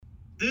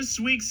This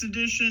week's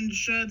edition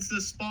sheds the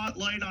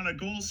spotlight on a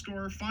goal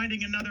scorer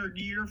finding another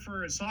year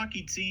for his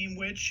hockey team,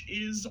 which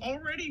is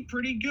already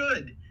pretty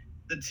good.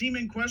 The team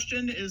in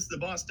question is the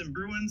Boston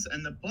Bruins,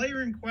 and the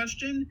player in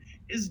question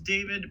is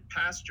David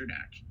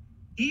Pastrnak.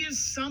 He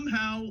is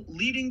somehow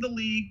leading the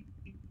league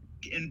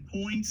in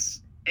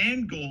points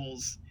and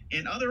goals.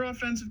 In other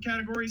offensive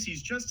categories,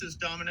 he's just as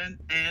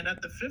dominant, and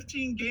at the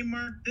 15-game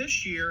mark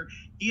this year,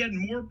 he had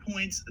more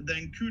points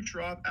than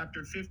Kucherov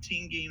after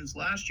 15 games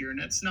last year,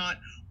 and that's not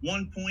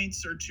 1 point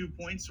or 2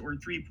 points or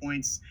 3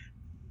 points,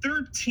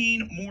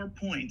 13 more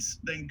points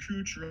than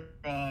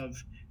Kucherov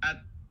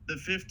at the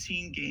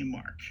 15-game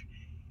mark.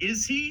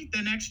 Is he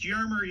the next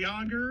Jaromir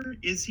Jagr?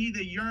 Is he the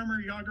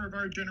Jaromir Jagr of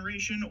our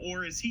generation,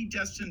 or is he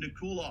destined to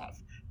cool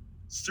off?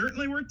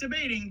 Certainly worth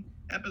debating.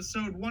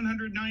 Episode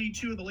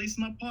 192 of the Lace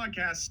 'em Up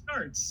podcast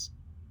starts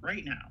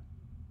right now.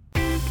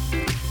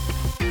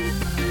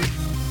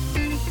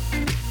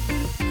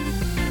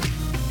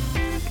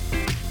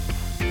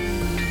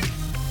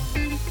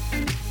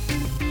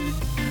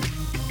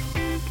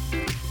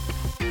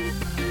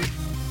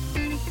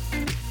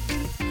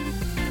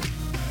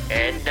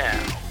 And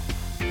now,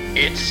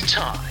 it's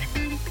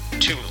time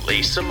to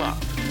lace 'em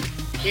up.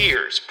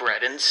 Here's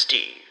Brett and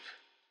Steve.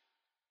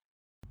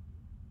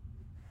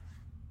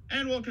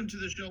 And welcome to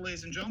the show,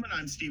 ladies and gentlemen.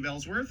 I'm Steve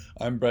Ellsworth.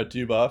 I'm Brett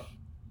Duboff.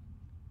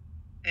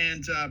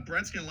 And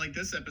Brett's going to like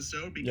this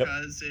episode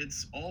because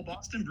It's all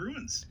Boston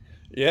Bruins.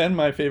 Yeah, and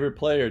my favorite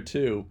player,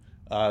 too.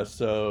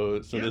 So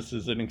This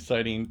is an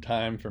exciting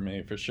time for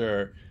me, for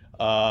sure.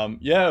 I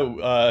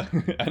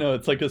know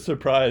it's like a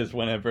surprise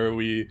whenever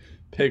we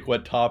pick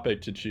what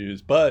topic to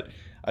choose. But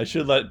I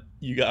should let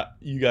you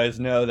guys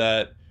know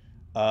that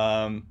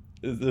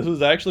this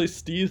was actually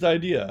Steve's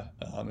idea.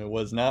 It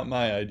was not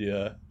my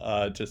idea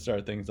to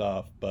start things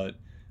off, but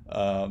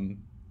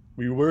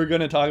we were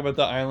going to talk about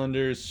the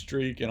Islanders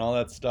streak and all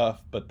that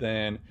stuff, but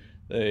then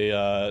they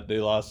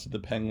lost to the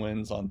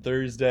Penguins on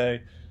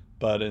Thursday.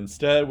 But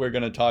instead, we're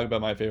going to talk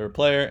about my favorite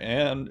player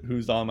and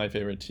who's on my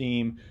favorite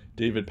team,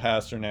 David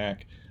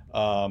Pastrnak.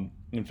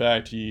 In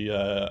fact,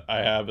 I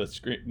have a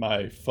screen.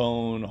 My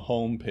phone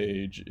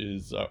homepage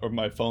is, or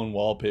my phone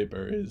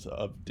wallpaper is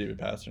of David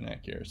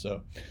Pastrnak here.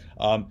 So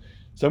I'm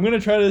going to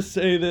try to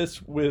say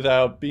this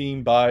without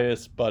being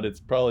biased, but it's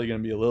probably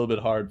going to be a little bit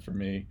hard for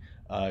me,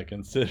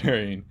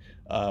 considering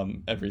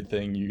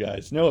everything you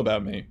guys know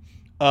about me.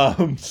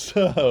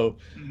 So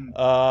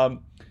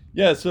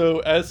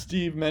as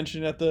Steve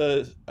mentioned at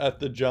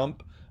the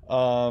jump,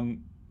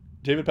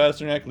 David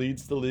Pastrnak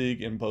leads the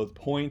league in both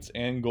points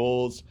and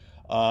goals.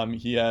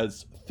 He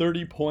has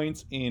 30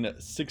 points in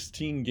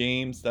 16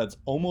 games. That's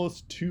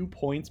almost 2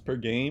 points per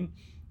game,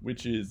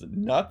 which is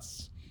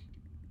nuts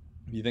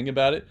if you think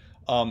about it.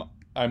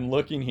 I'm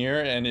looking here,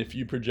 and if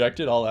you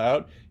project it all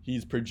out,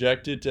 he's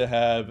projected to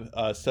have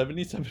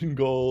 77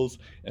 goals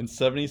and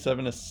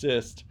 77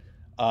 assists.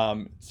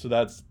 So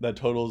that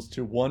totals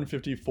to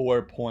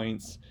 154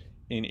 points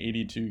in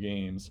 82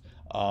 games.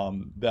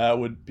 That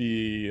would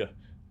be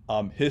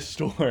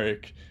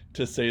historic,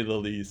 to say the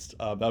least.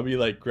 That would be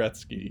like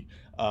Gretzky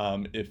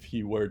if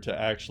he were to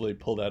actually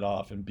pull that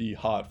off and be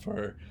hot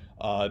for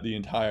the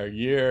entire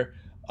year.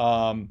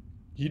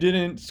 He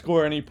didn't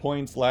score any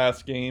points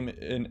last game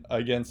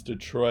against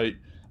Detroit.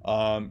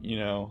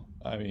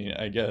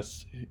 I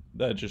guess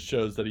that just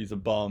shows that he's a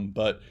bum.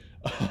 But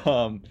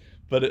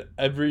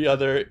every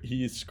other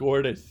he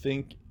scored, I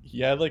think he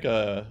had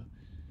a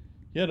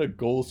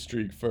goal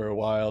streak for a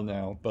while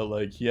now.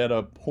 But he had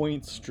a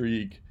point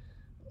streak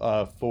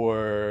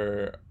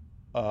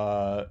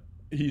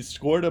he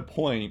scored a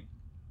point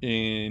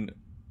in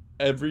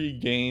every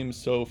game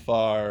so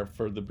far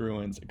for the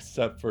Bruins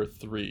except for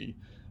 3.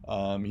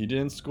 He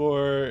didn't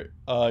score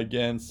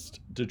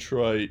against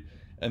Detroit,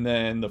 and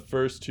then the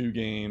first 2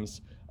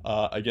 games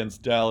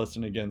against Dallas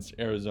and against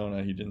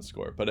Arizona, he didn't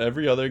score. But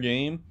every other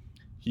game,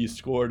 he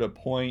scored a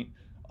point,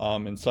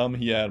 and some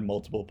he had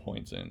multiple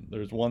points in.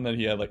 There's one that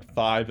he had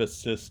 5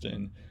 assists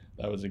in.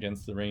 That was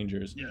against the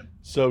Rangers. Yeah.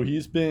 So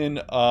he's been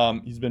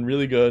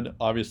really good.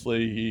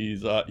 Obviously, he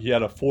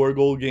had a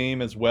 4-goal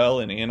game as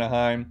well in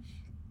Anaheim.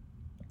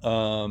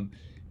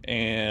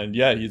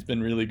 He's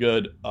been really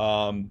good.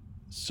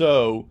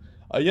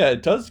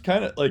 It does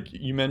kind of, like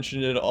you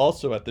mentioned it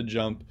also at the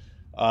jump.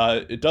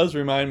 It does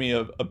remind me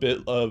of a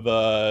bit of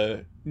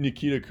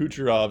Nikita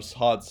Kucherov's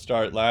hot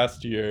start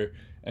last year,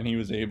 and he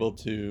was able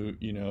to,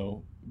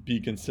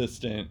 be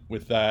consistent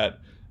with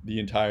that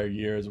the entire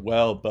year as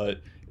well.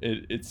 But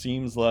it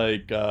seems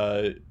like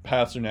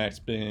Pasternak's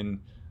been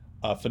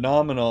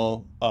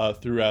phenomenal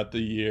throughout the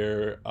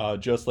year,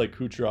 just like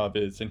Kucherov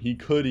is, and he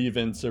could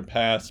even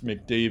surpass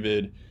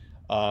McDavid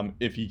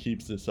if he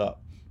keeps this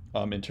up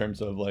in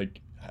terms of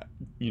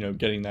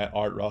getting that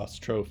Art Ross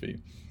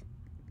trophy.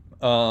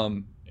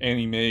 And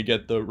he may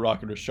get the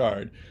Rocket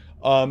Richard.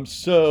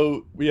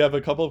 So we have a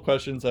couple of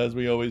questions, as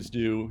we always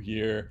do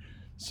here.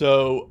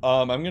 So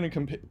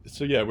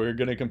we're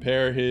gonna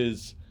compare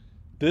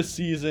this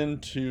season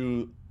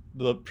to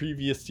the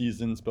previous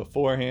seasons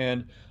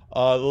beforehand.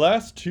 The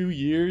last 2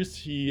 years,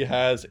 he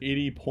has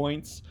 80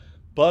 points,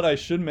 But I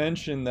should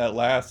mention that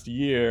last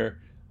year,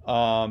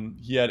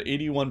 he had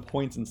 81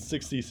 points in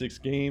 66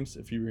 games.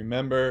 If you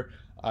remember,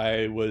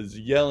 I was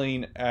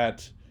yelling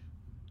at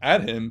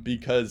him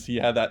because he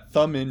had that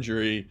thumb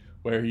injury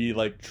where he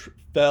like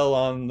fell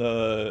on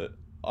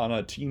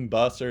a team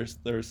bus, or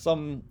there's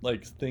some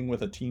like thing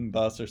with a team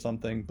bus or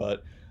something.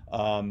 But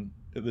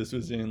this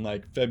was in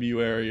like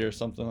February or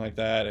something like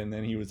that, and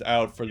then he was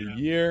out for the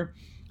year.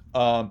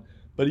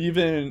 But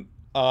even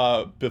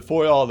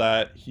before all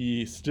that,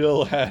 he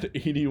still had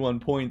 81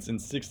 points in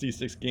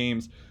 66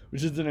 games,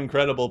 which is an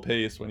incredible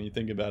pace when you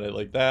think about it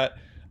like that.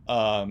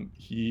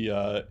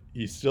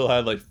 He still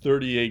had like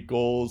 38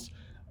 goals,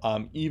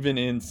 even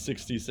in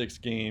 66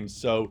 games.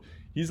 So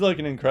he's like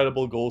an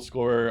incredible goal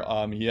scorer.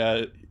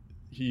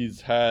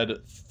 He's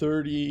had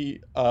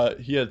 30.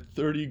 He had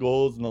 30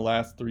 goals in the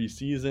last 3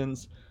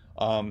 seasons.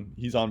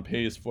 He's on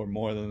pace for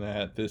more than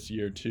that this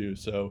year too.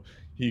 So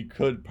he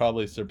could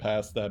probably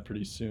surpass that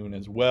pretty soon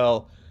as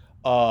well.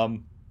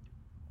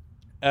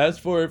 As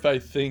for if I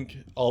think,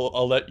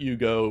 I'll let you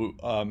go,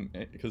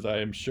 because I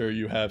am sure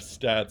you have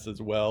stats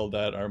as well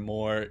that are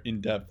more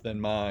in depth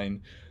than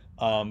mine.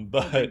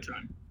 But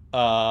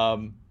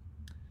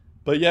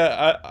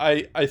yeah,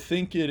 I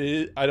think it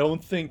is. I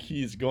don't think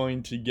he's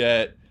going to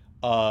get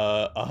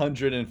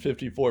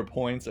 154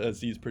 points as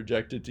he's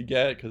projected to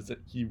get, because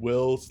he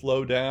will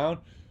slow down.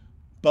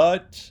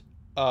 But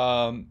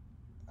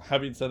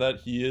having said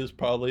that, he is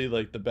probably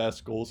like the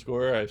best goal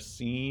scorer I've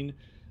seen,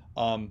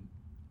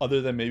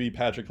 other than maybe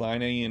Patrick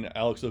Laine and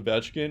Alex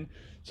Ovechkin.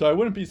 So I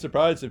wouldn't be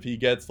surprised if he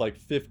gets like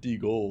 50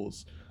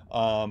 goals.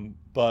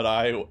 But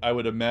I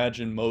would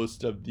imagine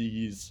most of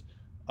these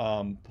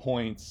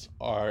points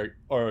are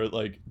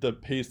like the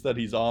pace that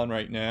he's on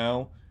right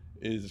now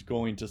is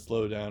going to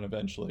slow down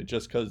eventually,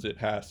 just because it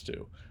has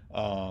to.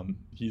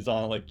 He's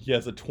on like, he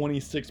has a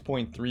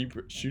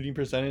 26.3 shooting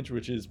percentage,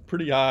 which is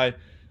pretty high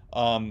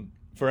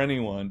for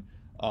anyone.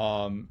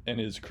 And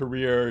his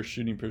career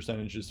shooting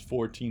percentage is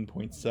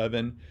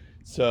 14.7.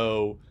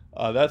 So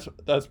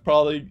that's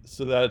probably,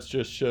 so that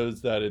just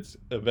shows that it's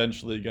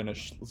eventually going to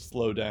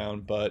slow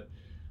down, but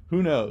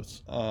who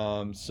knows?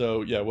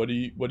 So yeah, what do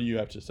you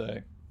have to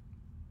say?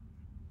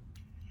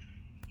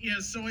 Yeah,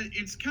 so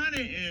it's kind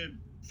of,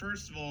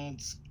 first of all,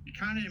 it's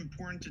kind of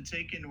important to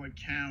take into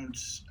account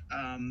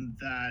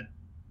that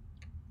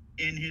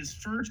in his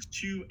first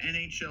 2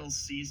 NHL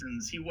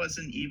seasons, he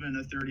wasn't even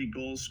a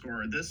 30-goal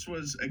scorer. This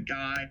was a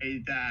guy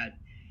that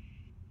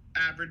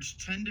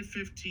averaged 10 to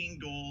 15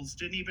 goals,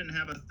 didn't even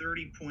have a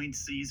 30-point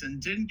season,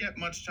 didn't get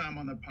much time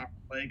on the power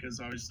play because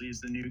obviously he's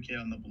the new kid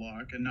on the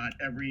block, and not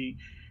every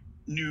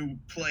new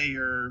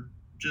player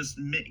just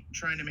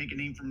trying to make a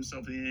name for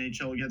himself in the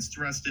NHL gets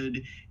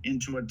thrusted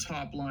into a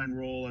top-line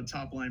role, a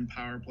top-line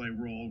power play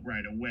role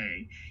right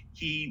away.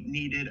 He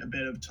needed a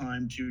bit of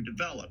time to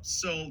develop.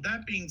 So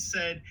that being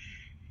said,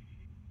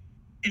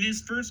 in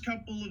his first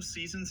couple of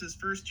seasons, his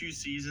first 2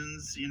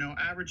 seasons,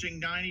 averaging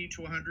 90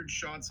 to 100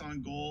 shots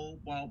on goal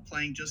while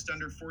playing just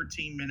under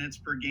 14 minutes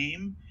per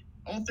game,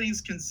 all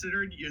things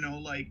considered,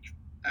 like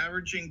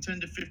averaging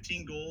 10 to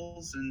 15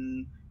 goals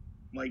and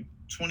like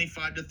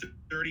 25 to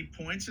 30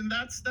 points, and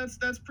that's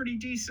pretty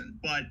decent,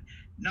 but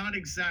not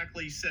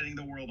exactly setting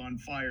the world on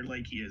fire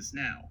like he is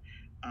now.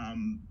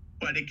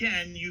 But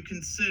again, you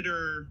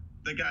consider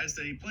the guys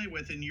that he played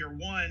with in year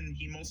 1,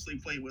 he mostly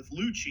played with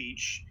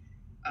Lucic,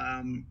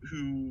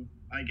 who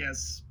I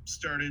guess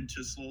started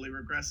to slowly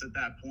regress at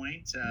that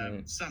point.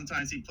 Right.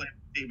 Sometimes he played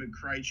with David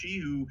Krejci,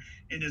 who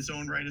in his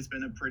own right has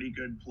been a pretty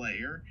good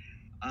player.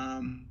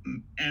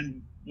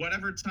 And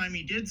whatever time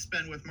he did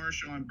spend with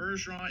Marchand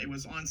Bergeron, it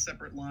was on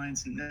separate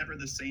lines, never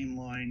the same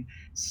line.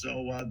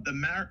 So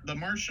the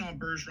Marchand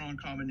Bergeron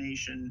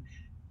combination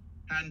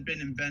hadn't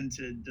been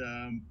invented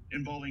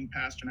involving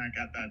Pastrnak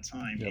at that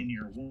time. Yep. In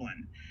year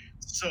 1.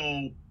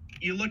 So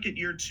you look at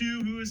year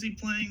 2, who is he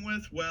playing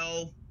with?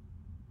 Well,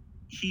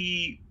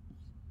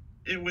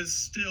 it was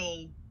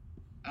still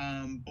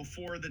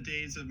before the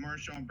days of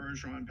Marchand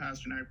Bergeron and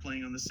Pastrnak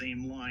playing on the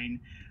same line.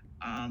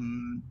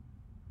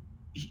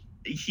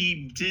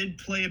 He did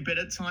play a bit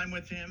of time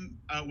with him,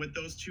 with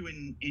those two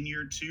in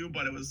year 2,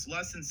 but it was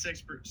less than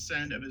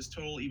 6% of his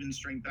total even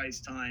strength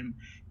ice time.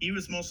 He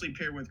was mostly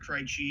paired with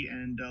Krejci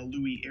and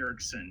Louis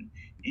Eriksson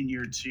in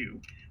year 2.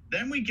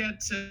 Then we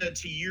get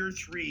to year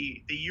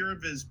 3, the year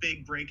of his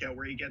big breakout,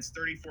 where he gets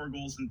 34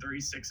 goals and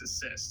 36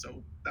 assists.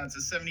 So that's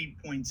a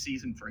 70-point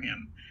season for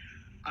him.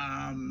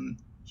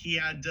 He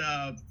had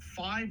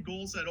 5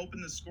 goals that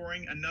opened the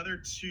scoring,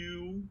 another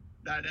 2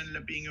 that ended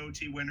up being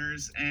OT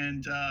winners,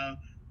 and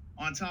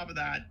on top of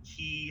that,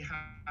 he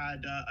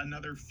had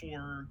another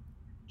 4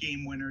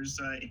 game winners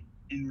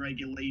in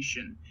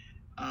regulation.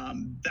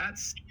 That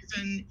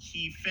season,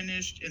 he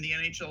finished in the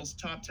NHL's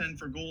top 10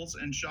 for goals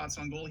and shots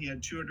on goal. He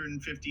had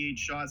 258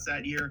 shots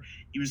that year.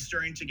 He was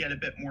starting to get a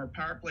bit more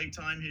power play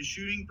time. His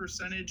shooting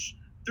percentage,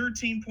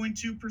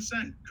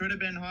 13.2%. Could have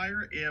been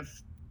higher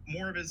if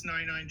more of his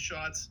 99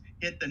 shots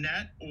hit the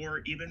net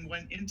or even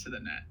went into the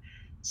net.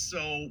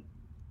 So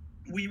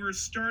we were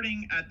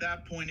starting at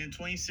that point in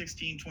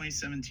 2016,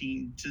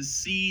 2017 to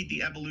see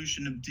the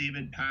evolution of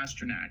David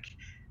Pastrnak.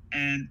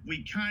 And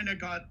we kind of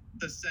got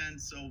the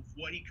sense of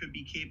what he could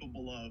be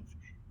capable of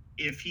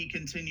if he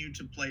continued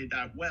to play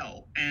that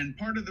well. And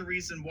part of the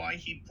reason why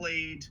he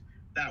played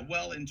that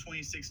well in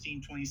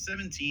 2016,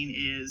 2017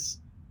 is,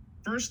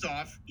 first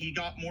off, he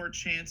got more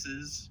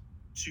chances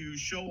to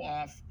show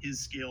off his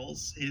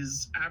skills.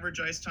 His average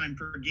ice time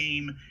per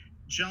game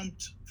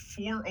jumped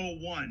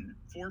 4:01,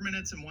 4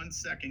 minutes and 1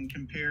 second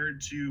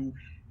compared to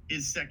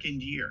his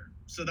second year.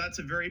 So that's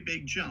a very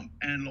big jump.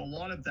 And a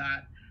lot of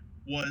that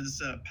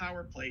was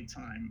power play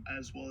time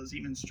as well as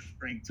even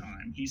strength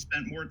time. He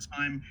spent more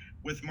time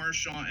with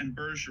Marchand and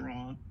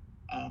Bergeron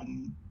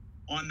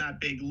on that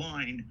big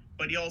line,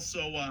 but he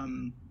also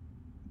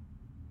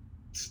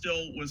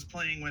still was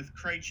playing with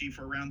Krejci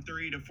for around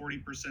 30 to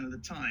 40% of the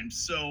time.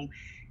 So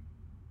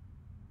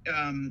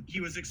he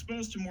was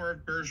exposed to more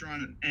of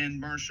Bergeron and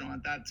Marchand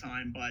at that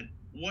time, but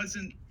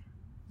wasn't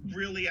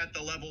really at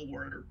the level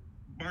where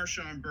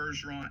Marchand,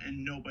 Bergeron,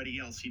 and nobody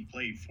else he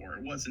played for.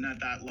 It wasn't at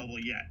that level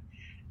yet.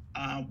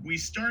 We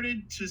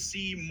started to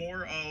see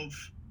more of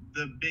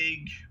the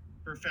big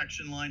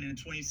perfection line in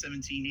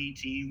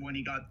 2017-18 when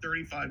he got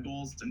 35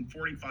 goals and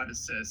 45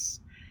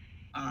 assists.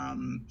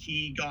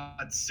 He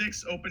got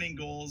 6 opening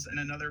goals and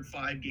another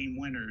 5 game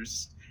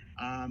winners.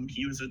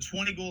 He was a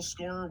 20-goal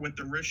scorer with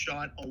the wrist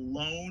shot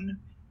alone.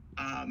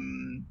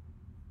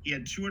 He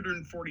had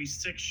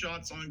 246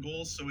 shots on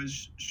goal, so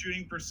his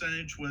shooting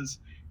percentage was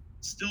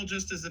still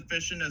just as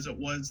efficient as it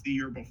was the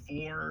year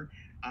before.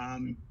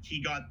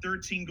 He got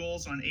 13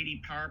 goals on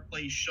 80 power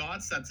play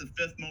shots. That's the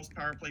 5th most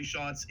power play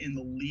shots in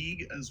the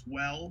league as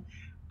well.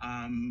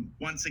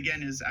 Once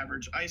again, his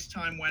average ice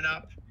time went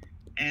up,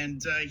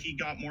 and he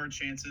got more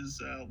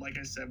chances, like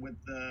I said, with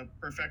the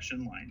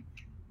perfection line.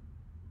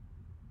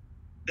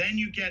 Then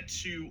you get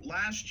to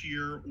last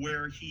year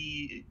where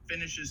he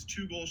finishes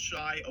 2 goals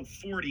shy of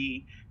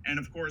 40, and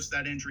of course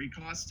that injury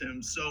cost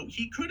him. So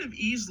he could have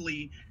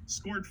easily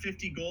scored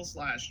 50 goals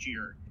last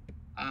year.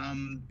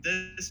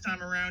 This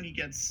time around, he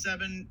gets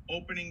 7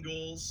 opening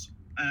goals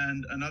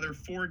and another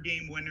 4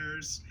 game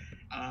winners.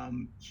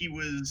 He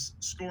was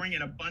scoring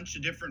in a bunch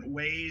of different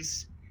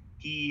ways.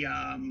 He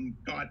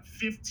got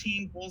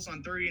 15 goals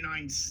on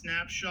 39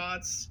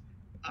 snapshots.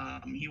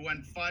 He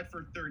went 5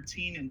 for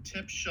 13 in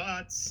tip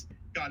shots.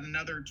 Got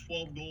another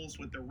 12 goals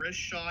with the wrist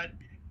shot,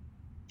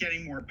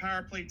 getting more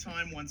power play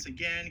time once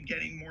again,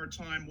 getting more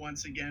time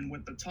once again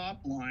with the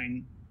top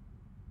line.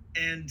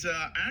 And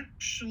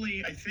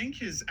actually, I think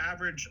his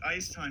average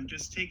ice time,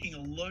 just taking a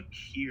look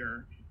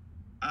here,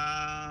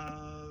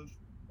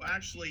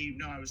 actually,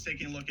 no, I was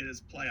taking a look at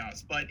his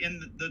playoffs. But in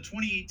the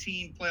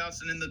 2018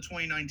 playoffs and in the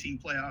 2019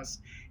 playoffs,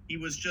 he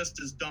was just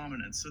as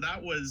dominant. So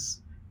that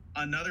was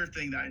another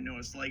thing that I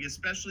noticed, like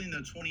especially in the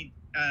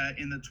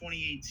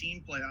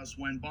 2018 playoffs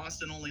when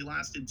Boston only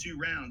lasted 2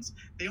 rounds.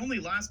 They only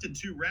lasted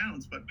 2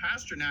 rounds, but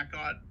Pastrnak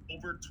got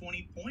over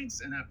 20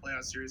 points in that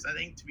playoff series. I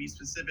think, to be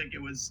specific, it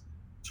was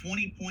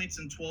 20 points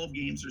in 12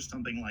 games or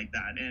something like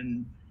that.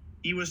 And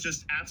he was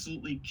just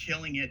absolutely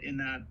killing it in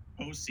that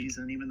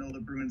postseason, even though the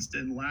Bruins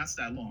didn't last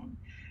that long.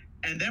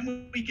 And then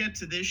when we get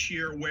to this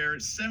year, where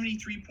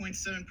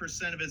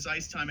 73.7% of his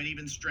ice time at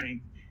even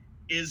strength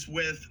is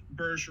with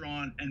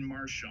Bergeron and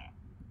Marchand.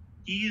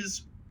 He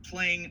is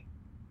playing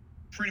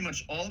pretty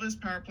much all of his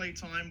power play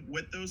time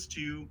with those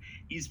two.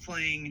 He's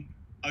playing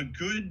a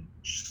good,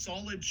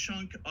 solid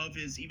chunk of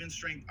his even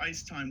strength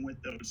ice time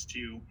with those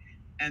two.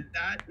 And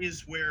that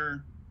is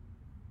where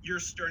you're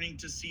starting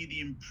to see the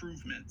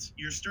improvement.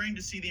 You're starting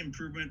to see the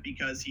improvement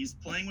because he's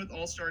playing with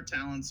all-star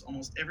talents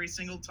almost every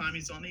single time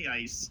he's on the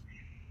ice.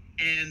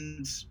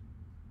 And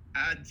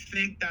I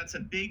think that's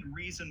a big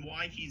reason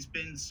why he's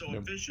been so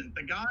efficient.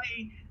 The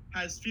guy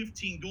has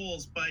 15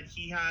 goals, but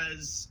he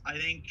has, I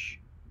think,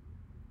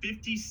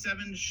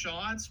 57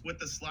 shots. With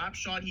the slap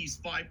shot, he's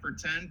 5 for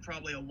 10.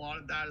 Probably a lot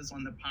of that is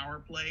on the power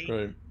play.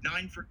 Right.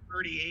 9 for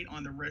 38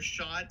 on the wrist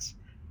shot.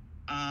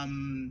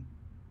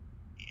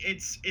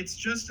 It's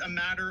just a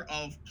matter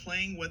of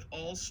playing with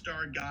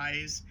all-star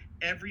guys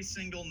every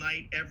single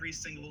night, every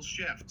single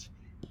shift.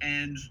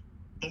 And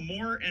the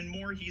more and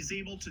more he's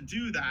able to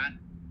do that,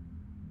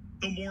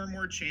 the more and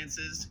more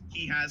chances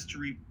he has to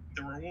reap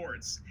the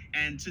rewards.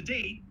 And to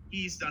date,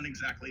 he's done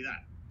exactly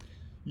that.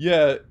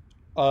 Yeah.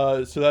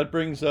 So that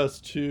brings us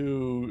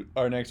to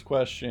our next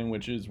question,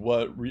 which is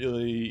what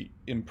really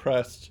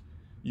impressed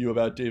you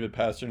about David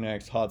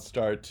Pasternak's hot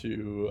start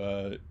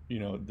to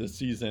this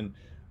season.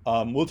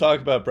 We'll talk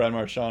about Brad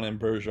Marchand and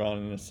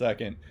Bergeron in a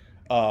second,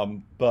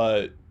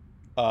 but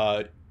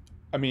I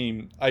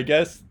mean, I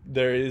guess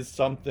there is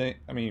something.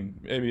 I mean,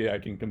 maybe I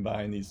can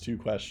combine these two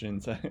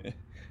questions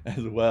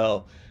as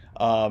well,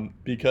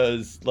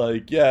 because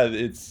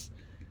it's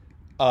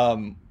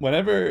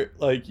whenever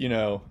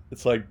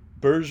it's like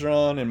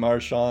Bergeron and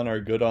Marchand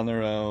are good on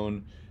their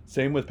own.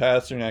 Same with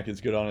Pastrnak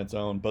is good on its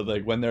own, but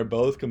like when they're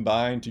both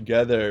combined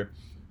together,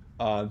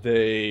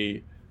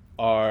 they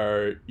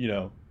are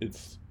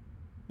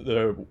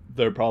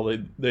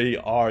they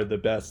are the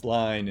best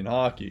line in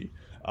hockey.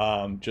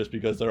 just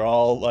because they're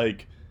all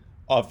like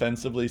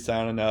offensively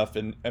sound enough.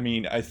 And I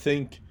mean, I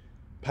think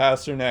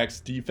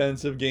Pasternak's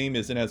defensive game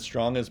isn't as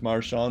strong as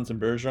Marchand's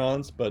and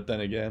Bergeron's, but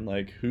then again,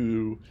 like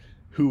who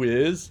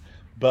is?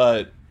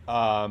 But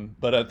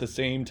at the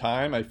same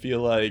time, I feel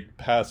like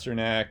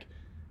Pastrnak,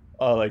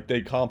 like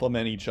they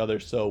complement each other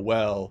so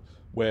well,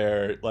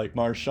 where like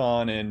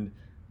Marchand and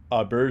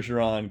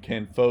Bergeron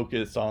can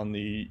focus on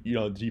the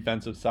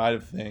defensive side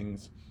of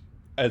things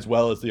as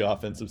well as the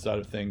offensive side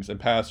of things, and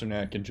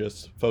Pastrnak can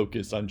just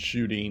focus on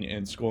shooting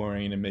and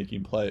scoring and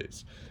making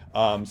plays.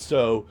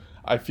 So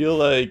I feel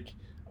like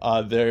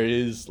there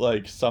is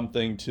like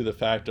something to the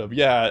fact of,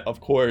 yeah,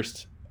 of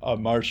course,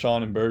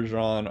 Marchand and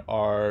Bergeron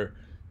are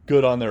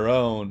good on their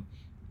own,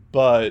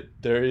 but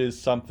there is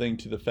something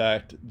to the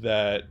fact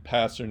that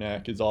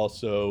Pastrnak is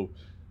also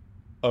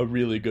a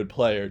really good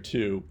player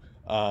too.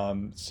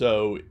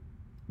 So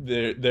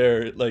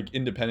they're like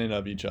independent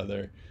of each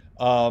other.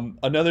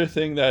 Another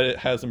thing that it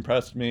has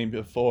impressed me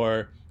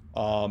before,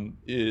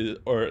 is,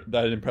 or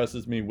that it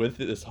impresses me with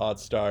this hot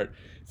start,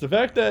 is the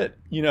fact that,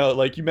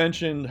 like you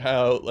mentioned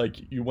how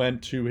like you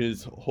went to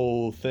his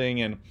whole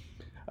thing, and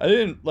I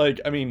didn't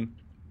like. I mean,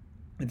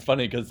 it's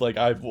funny because like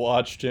I've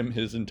watched him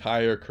his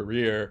entire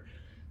career.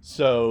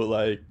 So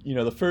like,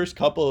 the first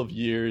couple of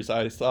years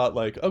I thought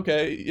like,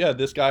 okay, yeah,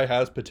 this guy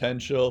has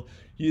potential.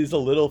 He's a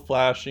little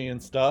flashy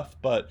and stuff,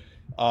 but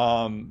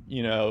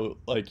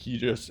like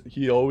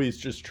he always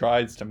just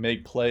tries to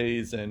make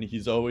plays, and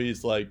he's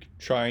always like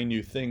trying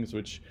new things,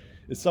 which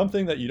is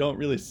something that you don't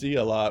really see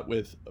a lot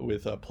with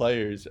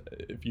players,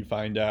 if you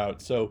find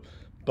out. So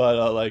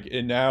but like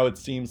now it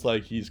seems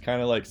like he's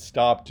kind of like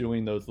stopped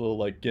doing those little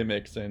like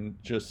gimmicks and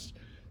just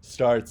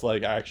starts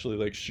like actually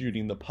like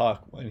shooting the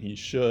puck when he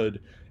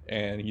should,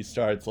 and he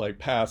starts like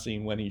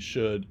passing when he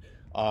should.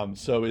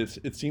 So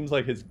it seems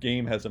like his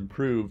game has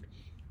improved,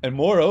 and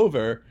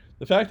moreover,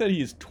 the fact that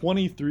he's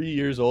 23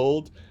 years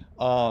old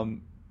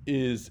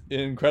is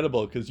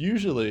incredible, because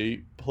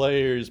usually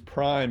players'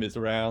 prime is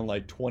around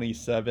like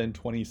 27,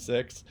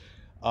 26,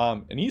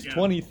 and he's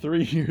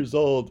 23 years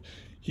old.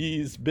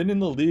 He's been in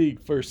the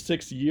league for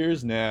 6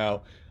 years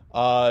now.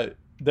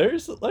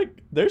 There's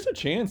a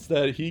chance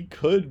that he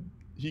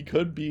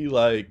could be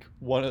like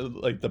one of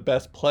like the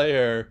best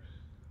player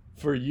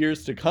for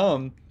years to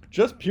come,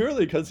 just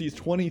purely because he's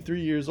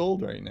 23 years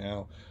old right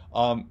now.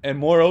 And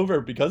moreover,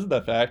 because of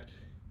that fact,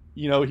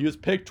 he was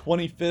picked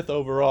 25th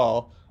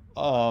overall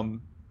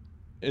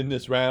in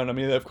this round. I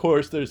mean, of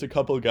course, there's a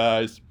couple of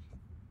guys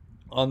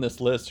on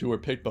this list who were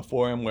picked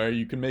before him where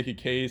you can make a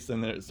case,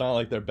 and it's not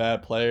like they're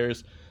bad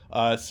players.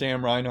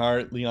 Sam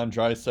Reinhart, Leon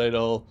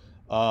Draisaitl,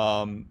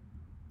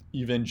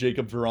 even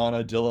Jacob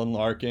Verana, Dylan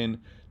Larkin,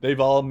 they've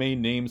all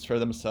made names for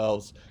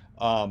themselves.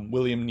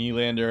 William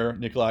Nylander,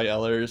 Nikolai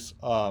Ehlers,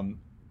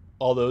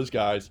 all those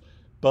guys.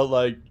 But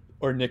like,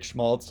 or Nick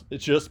Schmaltz.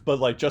 It's just, but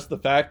like, just the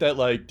fact that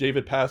like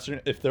David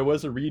Pastrnak, if there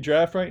was a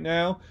redraft right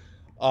now,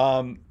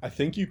 I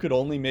think you could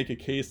only make a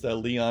case that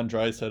Leon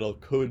Draisaitl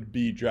could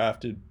be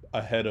drafted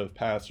ahead of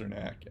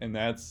Pastrnak, and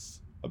that's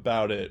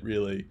about it,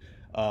 really.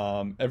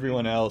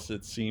 Everyone else,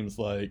 it seems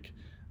like,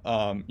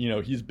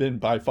 he's been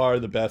by far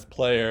the best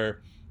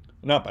player.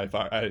 Not by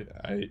far.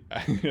 I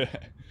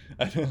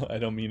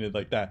don't mean it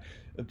like that.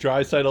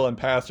 Draisaitl and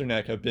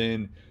Pastrnak have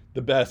been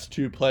the best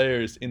two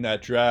players in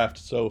that draft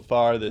so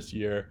far this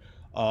year.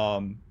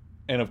 And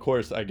of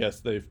course, I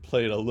guess they've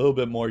played a little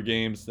bit more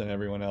games than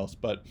everyone else,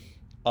 but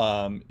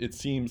it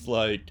seems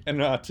like, and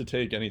not to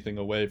take anything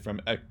away from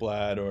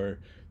Ekblad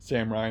or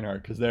Sam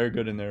Reinhart, because they're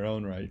good in their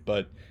own right,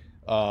 but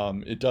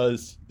it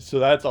does. So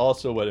that's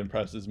also what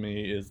impresses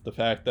me, is the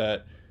fact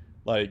that,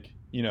 like,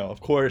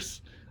 of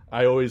course,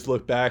 I always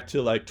look back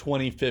to like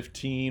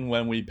 2015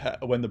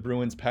 when the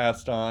Bruins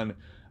passed on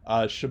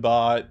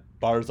Shabbat,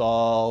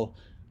 Barzal,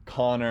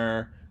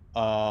 Connor,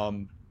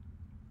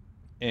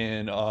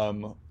 and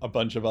a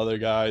bunch of other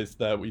guys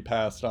that we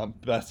passed on,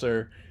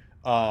 Besser,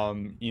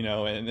 and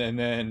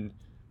then,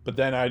 but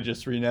then I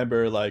just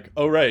remember like,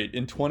 oh right,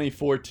 in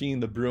 2014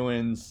 the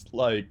Bruins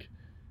like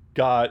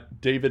got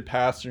David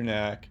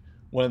Pastrnak,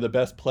 one of the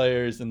best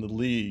players in the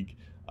league,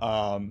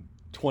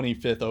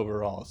 25th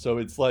overall. So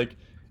it's like,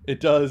 it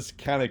does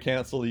kind of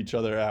cancel each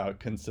other out,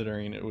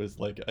 considering it was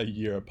like a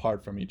year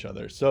apart from each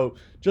other. So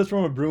just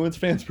from a Bruins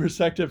fan's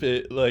perspective,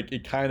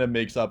 it kind of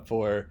makes up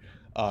for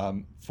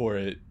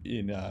it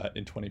in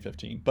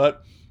 2015.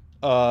 But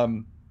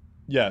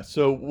yeah.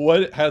 So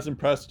what has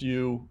impressed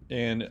you,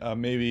 and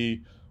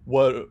maybe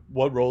what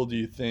role do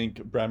you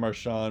think Brad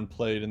Marchand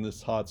played in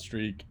this hot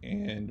streak,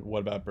 and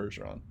what about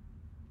Bergeron?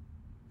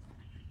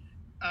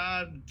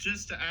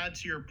 Just to add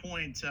to your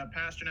point,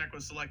 Pastrnak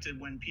was selected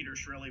when Peter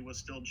Chiarelli was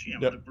still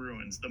GM of the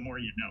Bruins. The more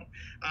you know.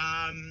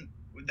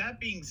 With that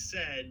being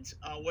said,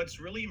 what's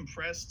really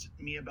impressed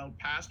me about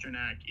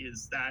Pastrnak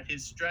is that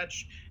his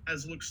stretch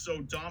has looked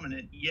so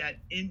dominant, yet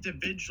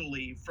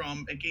individually,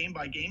 from a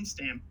game-by-game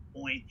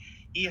standpoint,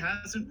 he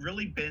hasn't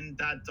really been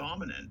that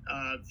dominant.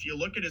 If you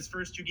look at his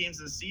first 2 games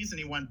of the season,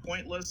 he went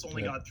pointless,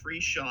 only got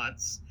 3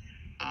 shots.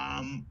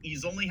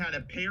 He's only had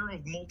a pair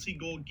of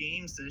multi-goal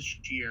games this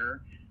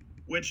year,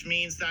 which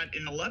means that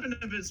in 11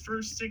 of his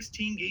first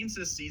 16 games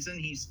this season,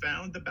 he's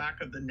found the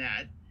back of the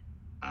net.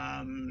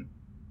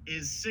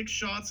 His 6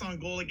 shots on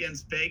goal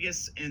against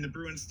Vegas in the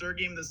Bruins' third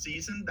game of the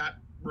season, that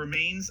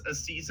remains a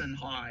season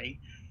high.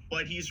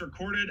 But he's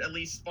recorded at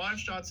least 5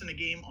 shots in a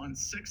game on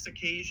 6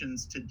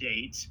 occasions to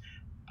date.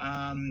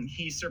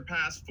 He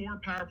surpassed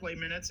 4 power play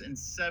minutes in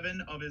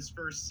 7 of his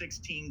first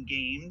 16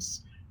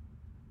 games.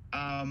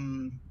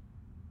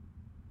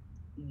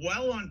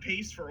 Well on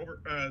pace for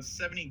over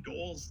 70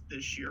 goals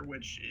this year,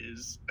 which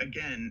is,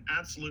 again,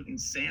 absolute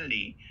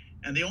insanity.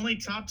 And the only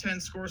top 10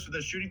 scorers with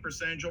a shooting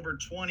percentage over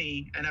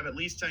 20 and have at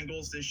least 10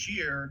 goals this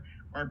year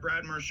are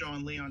Brad Marchand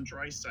and Leon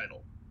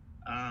Draisaitl.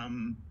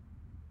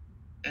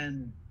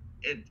 And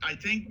I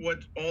think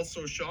what's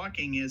also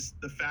shocking is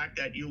the fact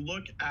that you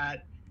look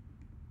at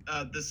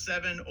the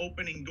 7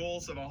 opening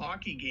goals of a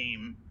hockey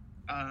game.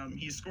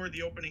 He scored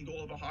the opening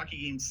goal of a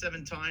hockey game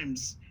 7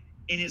 times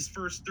in his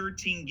first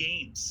 13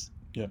 games.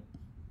 Yeah.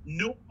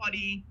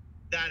 Nobody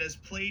that has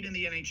played in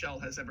the NHL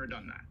has ever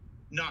done that.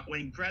 Not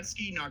Wayne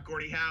Gretzky, not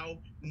Gordie Howe.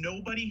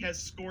 Nobody has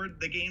scored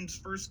the game's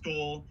first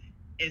goal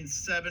in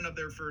 7 of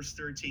their first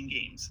 13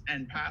 games.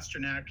 And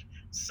Pastrnak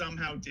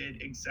somehow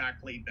did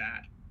exactly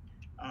that.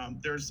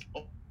 There's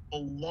a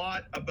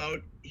lot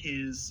about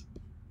his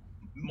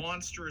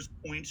monstrous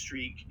point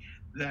streak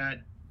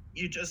that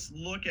you just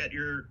look at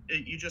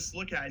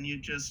and you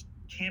just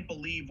can't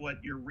believe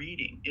what you're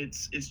reading.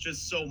 It's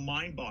just so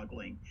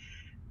mind-boggling.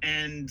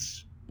 And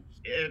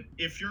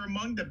if you're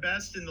among the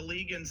best in the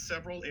league in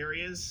several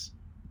areas,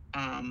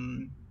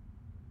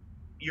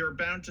 you're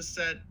bound to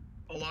set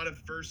a lot of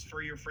firsts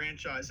for your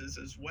franchises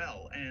as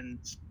well. And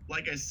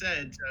like I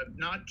said,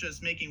 not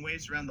just making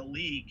waves around the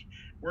league,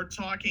 we're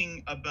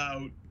talking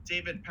about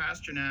David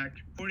Pastrnak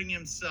putting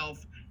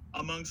himself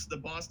amongst the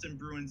Boston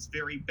Bruins'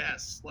 very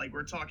best. Like,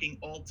 we're talking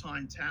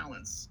all-time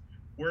talents.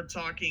 We're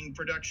talking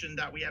production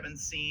that we haven't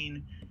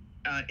seen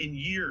in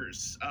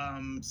years.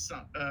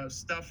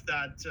 Stuff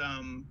that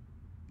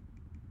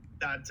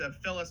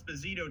Phil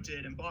Esposito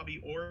did and Bobby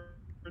Orr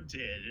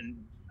did,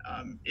 and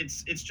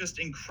it's just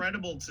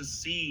incredible to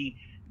see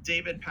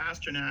David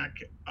Pastrnak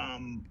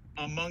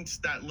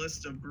amongst that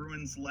list of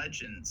Bruins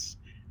legends.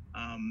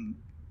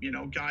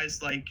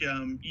 Guys like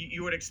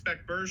you would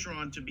expect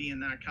Bergeron to be in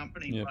that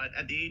company, yeah. But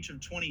at the age of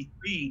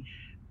 23,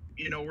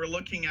 we're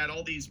looking at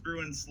all these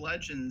Bruins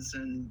legends,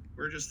 and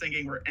we're just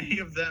thinking, were any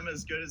of them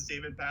as good as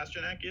David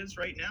Pastrnak is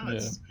right now? Yeah.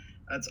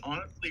 That's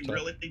honestly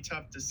really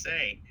tough to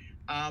say.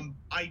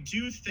 I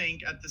do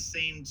think at the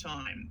same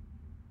time,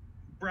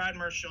 Brad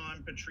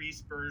Marchand,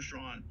 Patrice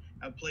Bergeron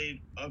have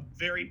played a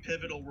very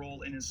pivotal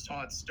role in his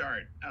hot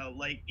start.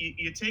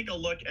 You take a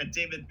look at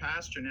David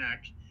Pastrnak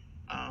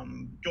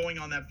going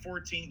on that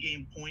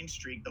 14-game point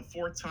streak, the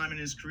 4th time in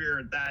his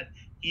career that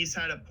he's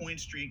had a point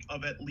streak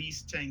of at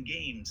least 10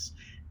 games.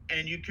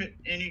 And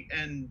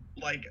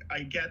I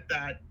get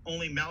that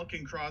only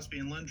Malkin, Crosby,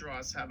 and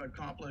Lindros have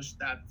accomplished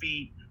that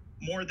feat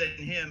more than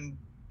him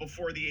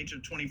before the age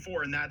of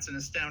 24, and that's an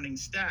astounding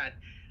stat.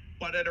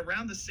 But at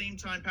around the same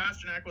time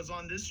Pastrnak was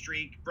on this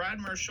streak, Brad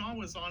Marchand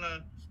was on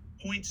a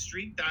point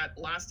streak that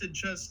lasted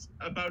just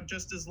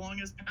as long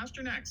as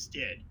Pasternak's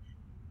did.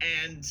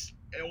 And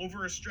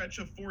over a stretch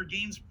of 4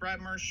 games,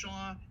 Brad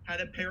Marchand had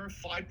a pair of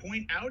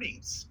 5-point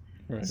outings.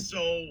 Right.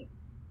 So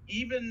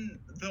even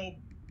though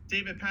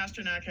David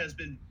Pastrnak has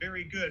been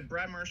very good,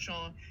 Brad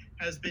Marchand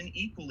has been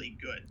equally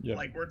good. Yep.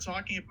 Like, we're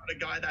talking about a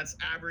guy that's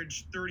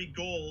averaged 30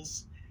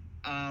 goals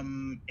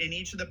in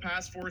each of the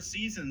past 4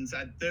 seasons.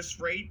 At this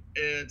rate,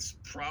 it's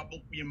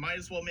probably, you might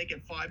as well make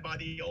it 5 by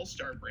the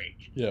All-Star break.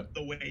 Yeah.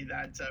 The way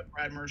that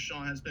Brad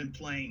Marchand has been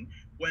playing.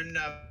 When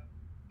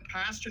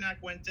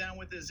Pastrnak went down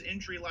with his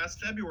injury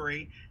last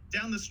February,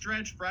 down the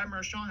stretch, Brad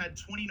Marchand had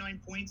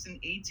 29 points in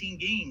 18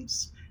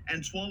 games,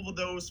 and 12 of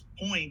those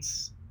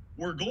points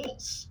were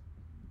goals.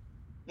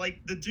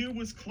 Like, the dude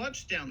was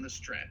clutch down the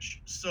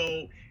stretch.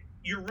 So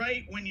you're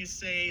right when you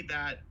say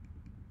that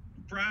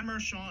Brad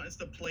Marchand is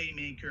the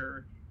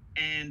playmaker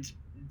and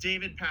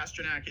David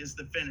Pastrnak is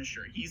the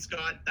finisher. He's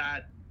got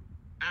that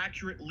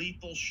accurate,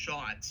 lethal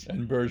shot.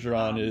 And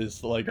Bergeron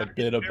is like a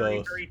bit of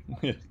both.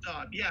 Very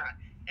tough. Yeah.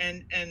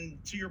 And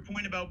to your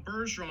point about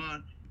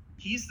Bergeron,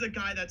 he's the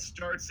guy that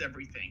starts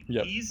everything.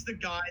 Yep. He's the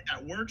guy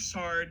that works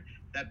hard,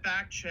 that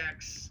back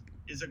checks,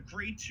 is a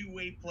great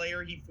two-way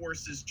player. He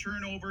forces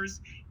turnovers.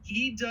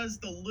 He does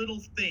the little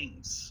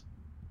things.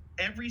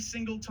 Every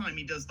single time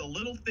he does the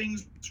little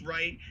things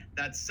right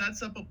that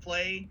sets up a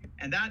play,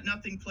 and that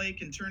nothing play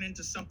can turn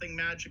into something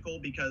magical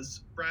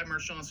because Brad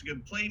Marchand's a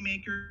good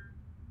playmaker.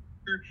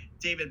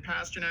 David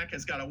Pastrnak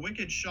has got a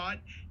wicked shot,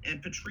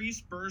 and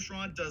Patrice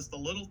Bergeron does the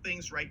little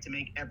things right to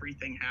make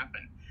everything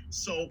happen.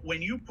 So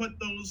when you put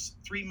those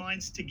 3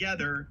 minds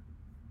together,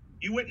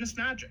 you witness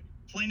magic,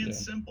 plain and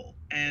simple.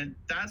 And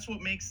that's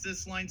what makes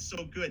this line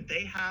so good.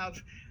 They have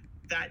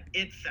that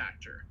it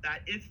factor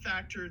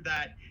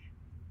that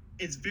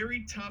is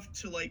very tough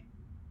to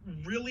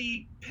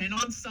really pin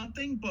on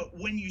something, but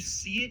when you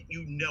see it,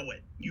 you know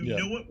it. You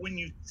know it when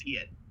you see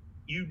it.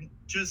 You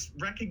just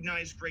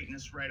recognize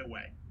greatness right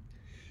away.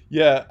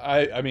 Yeah,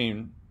 I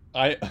mean,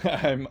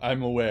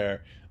 I'm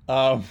aware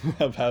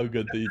of how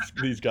good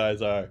these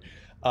guys are.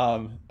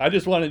 I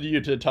just wanted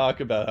you to talk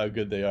about how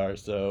good they are,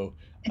 so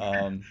I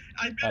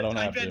don't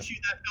I have to. bet you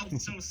that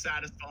felt so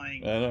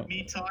satisfying. I know.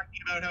 Me talking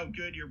about how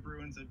good your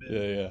Bruins have been.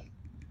 Yeah, yeah.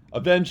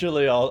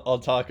 Eventually, I'll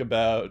talk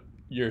about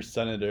your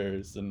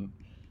Senators and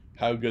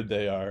how good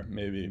they are,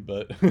 maybe,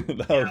 but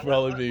that'll Yeah,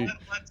 probably be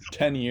let's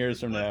 10 years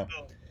from let's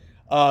now.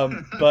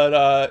 go.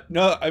 But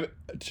no,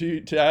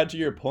 to add to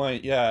your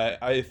point, yeah,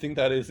 I think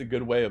that is a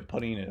good way of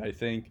putting it. I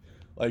think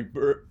like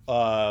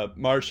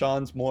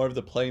Marchand's more of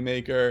the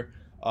playmaker.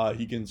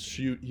 He can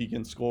shoot, he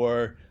can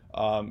score.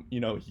 He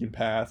can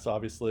pass.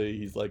 Obviously,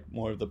 he's like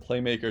more of the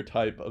playmaker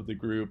type of the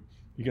group.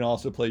 He can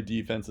also play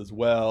defense as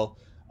well.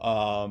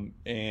 And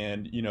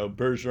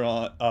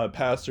Bergeron,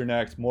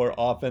 Pasternak's more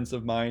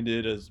offensive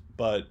minded,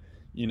 but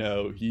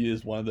he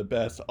is one of the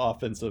best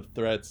offensive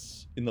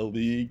threats in the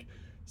league.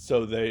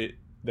 So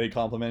they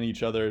complement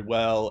each other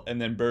well,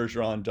 and then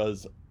Bergeron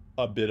does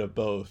a bit of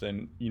both,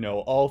 and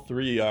all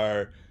three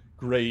are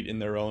great in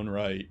their own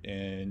right,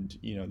 and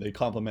they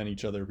complement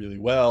each other really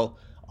well.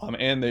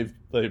 And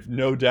they've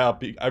no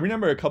doubt. I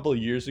remember a couple of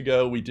years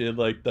ago we did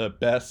like the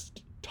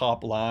best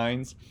top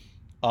lines.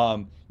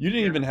 You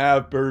didn't even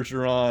have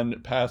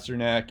Bergeron,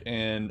 Pastrnak,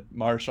 and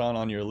Marchand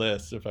on your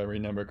list, if I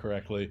remember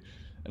correctly,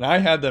 and I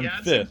had them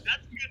fifth.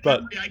 That's a good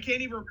but memory. I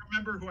can't even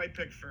remember who I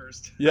picked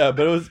first. yeah,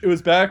 but it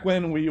was back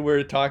when we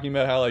were talking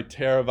about how like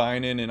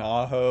Teravainen and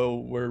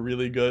Aho were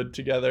really good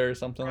together or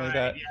something like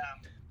that. Yeah.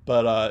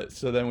 But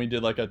so then we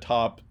did like a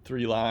top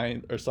 3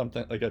 line or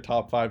something, like a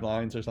top 5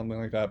 lines or something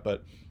like that.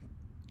 But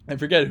I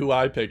forget who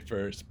I picked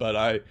first. But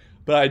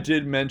I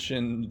did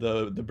mention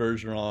the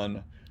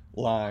Bergeron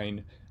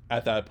line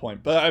at that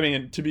point. But I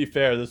mean, to be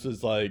fair, this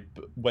was like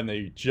when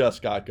they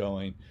just got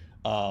going.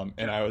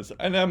 And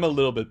I'm a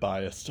little bit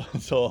biased,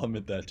 so I'll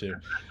admit that too.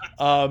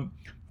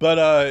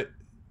 But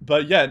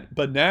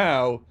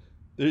now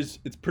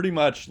it's pretty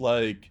much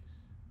like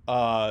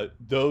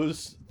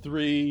those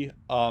three,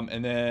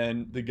 and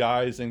then the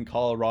guys in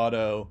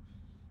Colorado,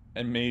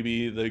 and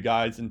maybe the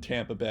guys in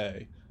Tampa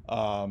Bay,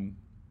 and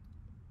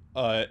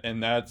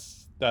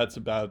that's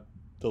about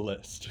the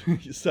list.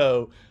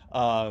 So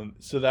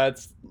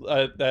that's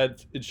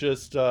it's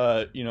just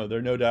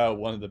they're no doubt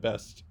one of the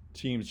best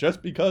teams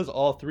just because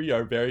all three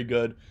are very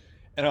good.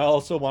 And I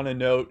also want to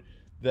note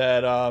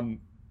that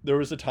there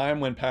was a time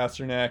when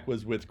Pastrnak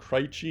was with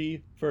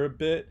Krejci for a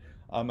bit.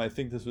 I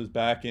think this was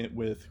back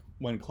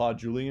when Claude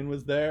Julien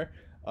was there.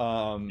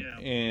 And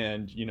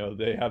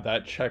they have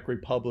that Czech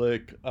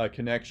Republic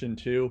connection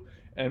too.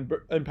 And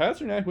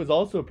Pastrnak was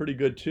also pretty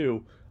good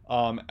too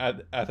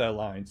at that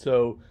line.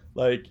 So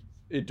like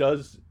it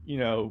does,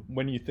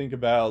 when you think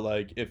about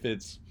like if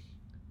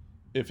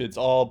it's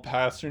all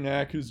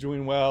Pastrnak who's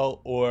doing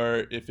well,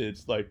 or if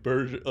it's like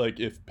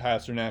if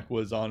Pastrnak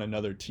was on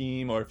another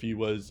team, or if he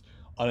was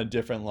on a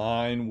different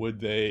line,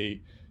 would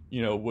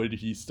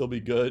he still be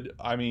good?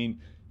 I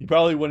mean, he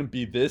probably wouldn't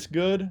be this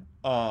good,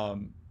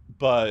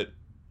 but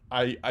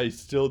I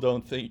still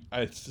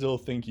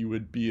think he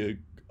would be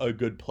a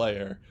good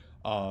player.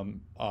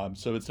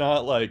 So it's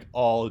not like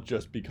all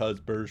just because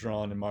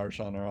Bergeron and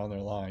Marchand are on their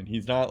line.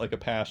 He's not like a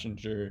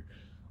passenger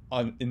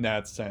in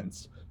that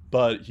sense.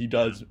 But he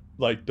does,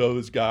 like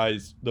those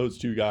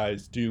two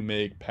guys do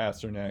make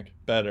Pastrnak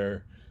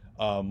better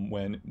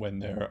when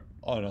they're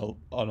on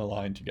a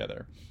line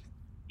together.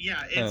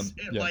 Yeah,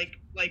 like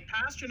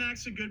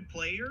Pasternak's a good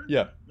player.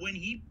 Yeah. When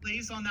he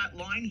plays on that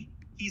line,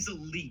 he's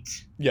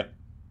elite. Yeah,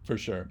 for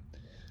sure.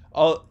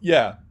 I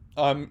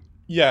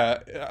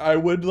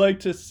would like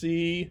to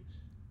see.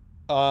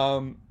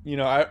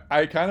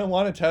 I kind of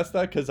want to test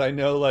that because I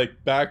know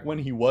like back when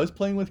he was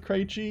playing with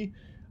Krejci,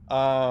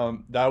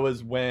 that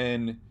was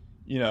when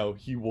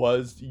he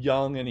was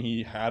young and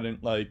he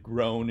hadn't like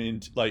grown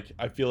into like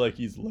I feel like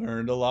he's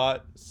learned a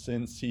lot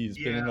since he's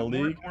been in the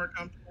league. More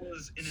comfortable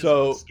in his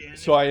own skin.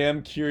 So I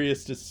am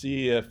curious to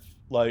see if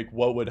like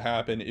what would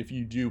happen if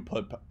you do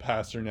put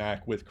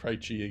Pastrnak with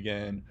Krejci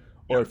again,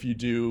 or if you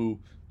do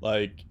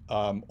like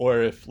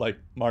or if like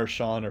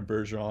Marchand or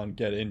Bergeron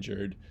get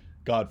injured,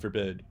 God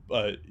forbid.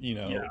 But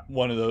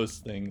one of those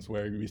things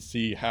where we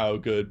see how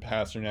good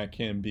Pastrnak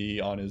can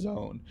be on his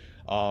own.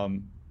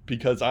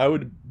 Because I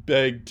would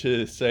beg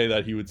to say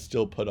that he would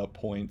still put up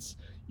points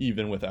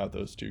even without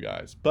those two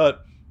guys.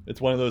 But it's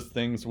one of those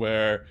things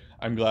where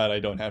I'm glad I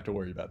don't have to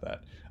worry about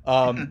that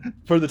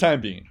for the time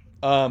being.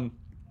 All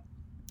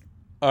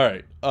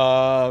right.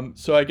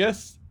 So I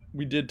guess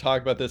we did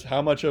talk about this.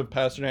 How much of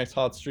Pasternak's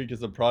hot streak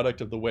is a product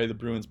of the way the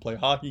Bruins play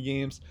hockey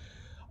games?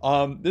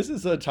 This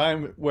is a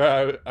time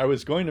where I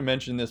was going to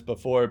mention this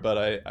before,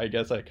 but I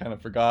guess I kind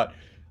of forgot.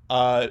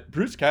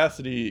 Bruce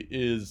Cassidy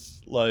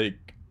is like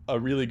a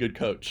really good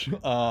coach.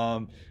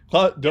 Don't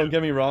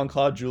get me wrong,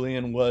 Claude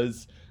Julien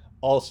was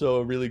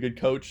also a really good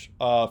coach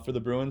for the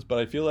Bruins, but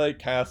I feel like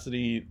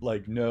Cassidy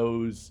like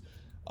knows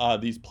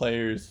these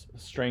players'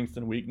 strengths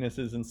and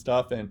weaknesses and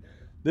stuff. And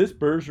this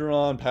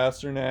Bergeron,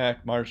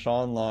 Pastrnak,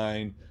 Marchand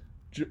line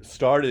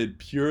started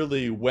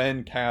purely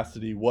when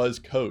Cassidy was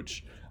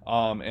coach.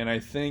 And I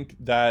think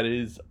that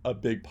is a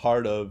big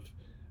part of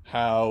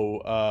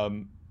how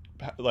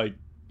like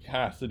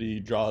Cassidy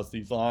draws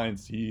these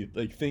lines. He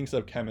like thinks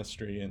of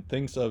chemistry and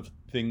thinks of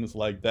things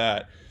like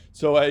that.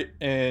 So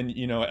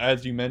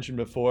as you mentioned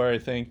before, I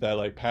think that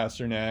like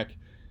Pastrnak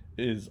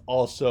is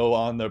also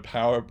on the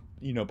power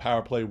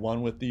play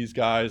one with these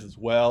guys as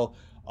well.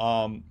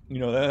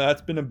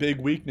 That's been a big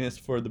weakness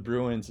for the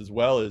Bruins as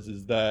well.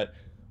 Is that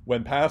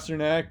when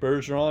Pastrnak,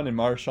 Bergeron, and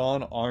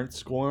Marchand aren't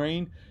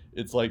scoring,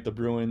 it's like the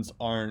Bruins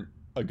aren't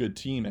a good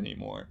team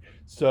anymore.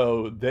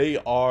 So they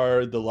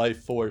are the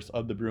life force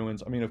of the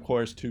Bruins. I mean, of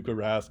course, Tuukka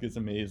Rask is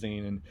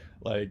amazing, and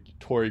like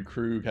Torrey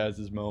Krug has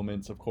his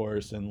moments, of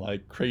course, and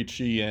like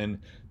Krejci and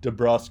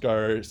DeBrusk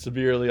are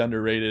severely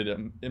underrated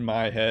in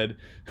my head.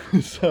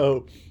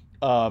 So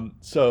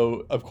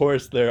of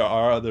course there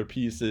are other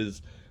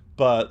pieces,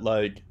 but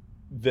like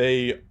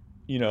they,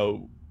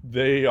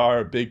 they are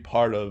a big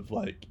part of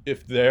like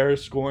if they're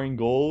scoring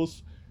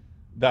goals,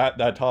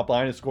 that top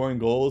line is scoring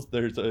goals,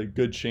 there's a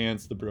good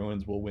chance the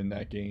Bruins will win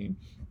that game,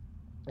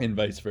 and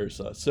vice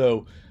versa.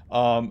 So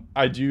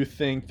I do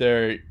think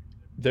there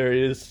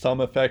is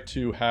some effect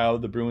to how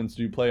the Bruins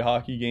do play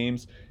hockey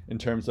games in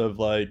terms of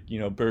like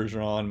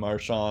Bergeron,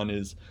 Marchand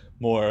is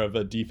more of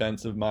a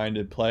defensive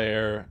minded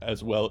player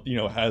as well.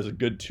 Has a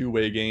good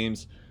two-way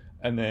games,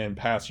 and then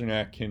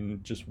Pastrnak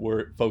can just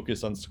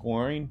focus on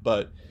scoring.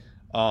 But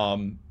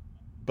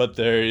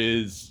there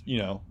is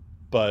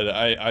but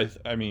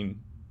I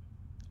mean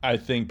I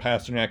think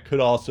Pastrnak could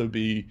also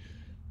be,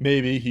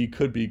 maybe he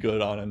could be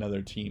good on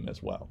another team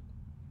as well.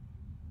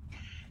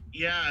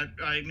 Yeah,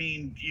 I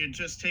mean, you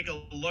just take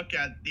a look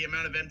at the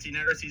amount of empty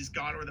netters he's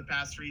got over the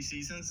past 3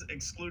 seasons,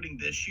 excluding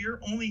this year,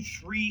 only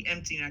 3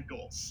 empty net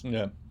goals.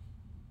 Yeah.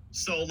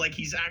 So, like,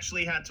 he's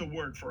actually had to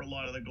work for a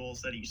lot of the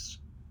goals that he's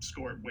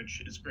scored,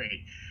 which is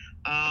great.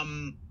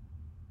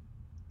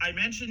 I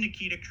mentioned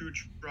Nikita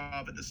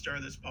Kucherov at the start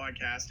of this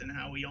podcast and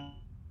how he owned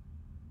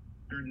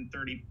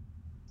 130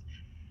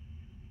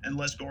 and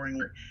less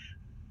scoring.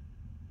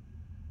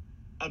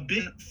 A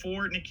bit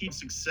for Nikita's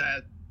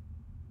success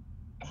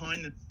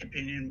behind the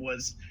opinion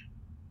was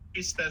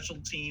a special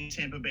team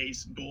Tampa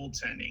Bay's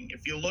goaltending.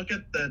 If you look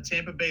at the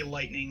Tampa Bay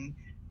Lightning,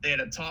 they had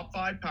a top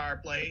 5 power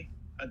play,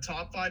 a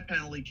top 5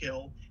 penalty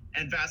kill,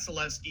 and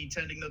Vasilevsky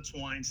tending the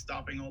twine,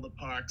 stopping all the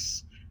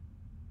pucks,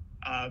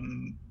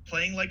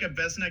 playing like a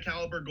Vezina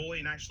caliber goalie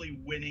and actually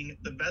winning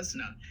the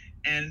Vezina.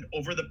 And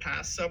over the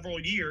past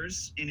several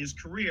years in his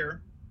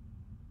career,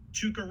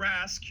 Tuukka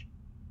Rask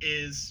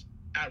is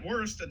at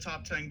worst a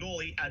top 10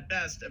 goalie, at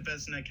best a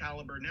Vezina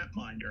caliber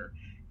netminder.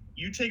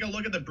 You take a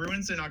look at the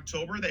Bruins in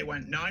October, they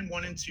went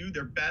 9-1-2,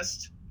 their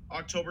best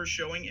October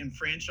showing in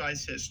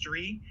franchise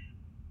history.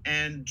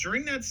 And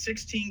during that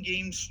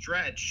 16-game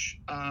stretch,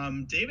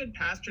 David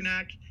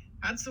Pastrnak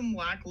had some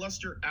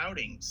lackluster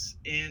outings.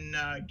 In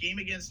a game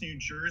against New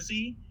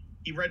Jersey,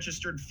 he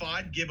registered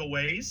 5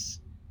 giveaways.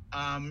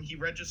 He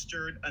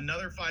registered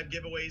another 5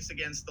 giveaways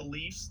against the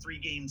Leafs 3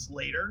 games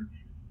later.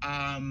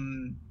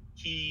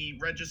 He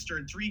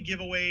registered 3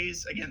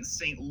 giveaways against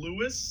St.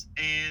 Louis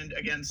and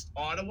against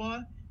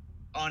Ottawa.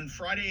 On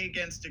Friday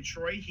against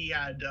Detroit, he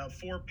had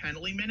 4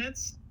 penalty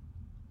minutes.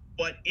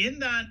 But in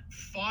that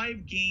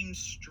 5-game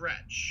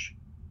stretch,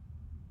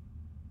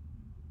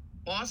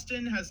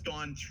 Boston has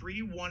gone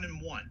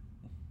 3-1-1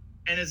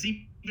 and has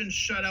even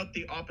shut out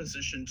the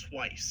opposition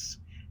twice.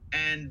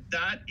 And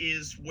that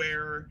is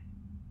where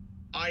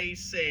I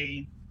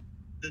say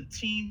the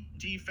team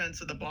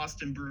defense of the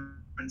Boston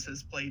Bruins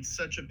has played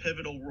such a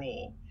pivotal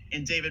role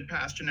in David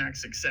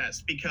Pasternak's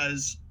success,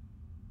 because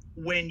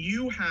when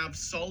you have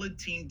solid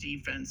team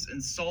defense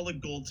and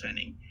solid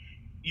goaltending,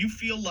 you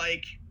feel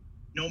like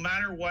no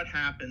matter what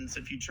happens,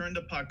 if you turn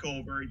the puck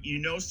over,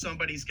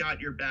 somebody's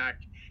got your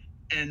back.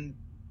 And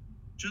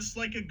just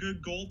like a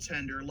good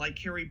goaltender, like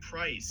Carey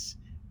Price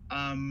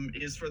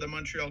is for the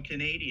Montreal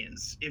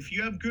Canadiens, if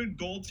you have good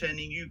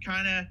goaltending, you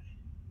kind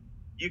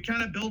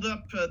of build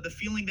up the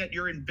feeling that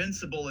you're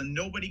invincible and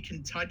nobody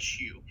can touch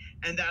you.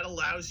 And that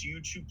allows you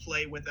to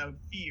play without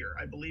fear.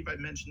 I believe I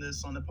mentioned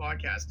this on the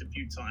podcast a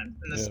few times.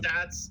 And the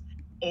stats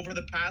over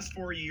the past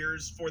 4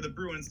 years for the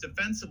Bruins,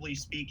 defensively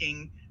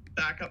speaking,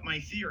 back up my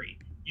theory.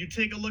 You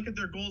take a look at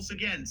their goals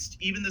against,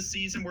 even the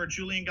season where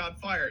Julian got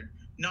fired,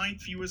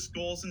 9th fewest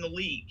goals in the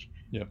league.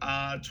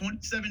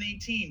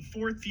 27-18,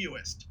 4th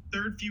fewest,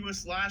 3rd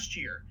fewest last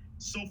year.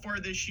 So far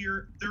this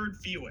year, 3rd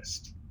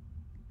fewest.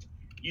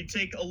 You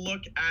take a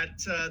look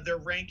at their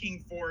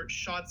ranking for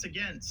shots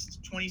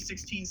against,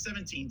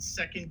 2016-17,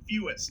 2nd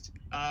fewest.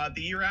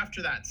 The year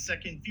after that,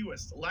 2nd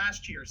fewest.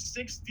 Last year,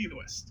 6th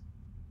fewest.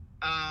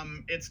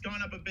 It's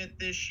gone up a bit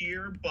this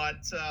year, but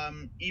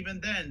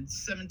even then,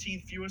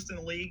 17th fewest in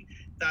the league,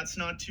 that's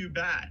not too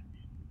bad.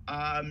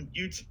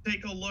 You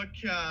take a look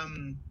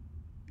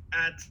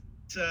at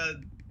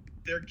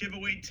their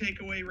giveaway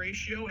takeaway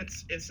ratio.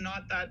 It's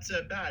not that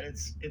bad.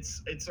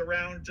 It's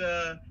around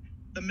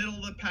the middle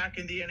of the pack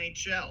in the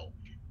NHL.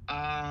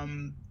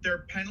 Their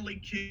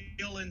penalty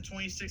kill in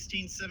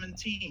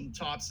 2016-17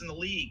 tops in the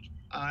league.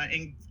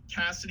 In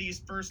Cassidy's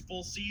first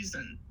full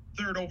season,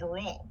 third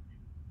overall.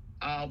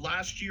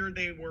 Last year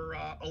they were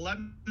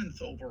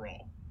 11th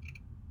overall.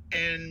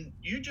 And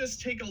you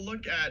just take a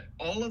look at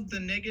all of the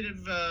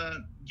negative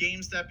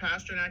games that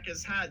Pastrnak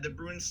has had. The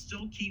Bruins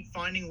still keep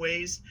finding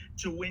ways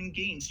to win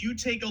games. You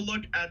take a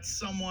look at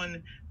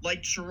someone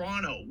like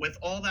Toronto with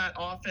all that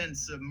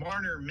offense of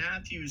Marner,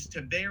 Matthews,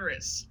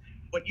 Tavares.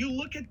 But you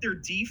look at their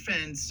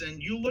defense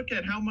and you look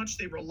at how much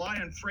they rely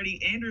on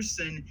Freddie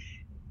Anderson,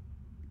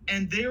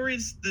 and there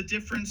is the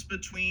difference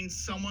between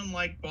someone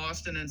like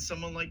Boston and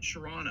someone like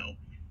Toronto.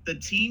 The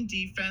team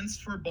defense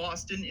for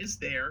Boston is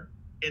there.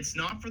 It's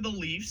not for the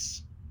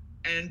Leafs,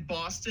 and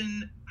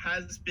Boston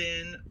has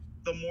been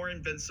the more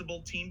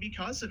invincible team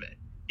because of it,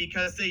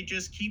 because they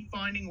just keep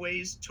finding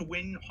ways to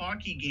win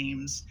hockey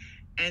games,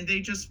 and they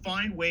just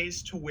find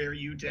ways to wear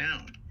you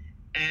down.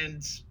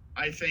 And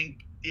I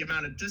think the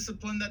amount of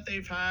discipline that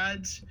they've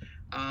had,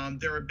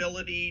 their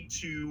ability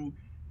to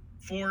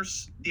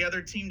force the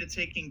other team to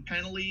taking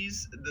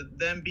penalties,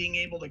 them being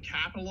able to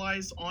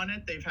capitalize on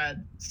it. They've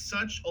had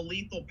such a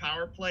lethal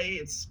power play.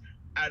 It's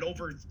at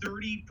over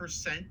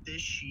 30%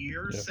 this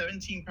year,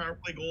 17 power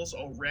play goals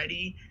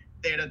already.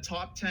 They had a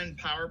top 10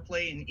 power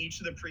play in each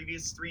of the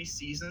previous 3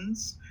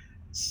 seasons.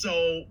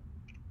 So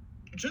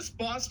just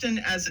Boston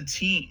as a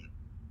team,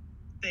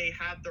 they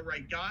have the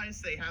right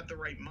guys, they have the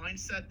right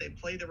mindset, they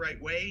play the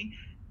right way.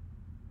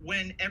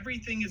 When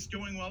everything is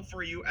going well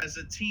for you as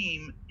a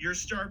team, your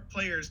star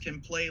players can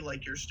play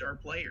like your star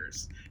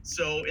players.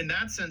 So in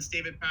that sense,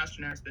 David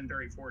Pasternak's been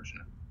very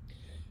fortunate.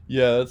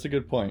 Yeah, that's a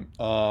good point.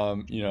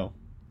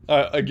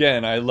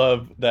 Again, I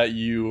love that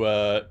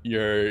you're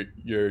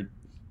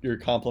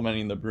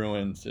complimenting the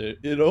Bruins.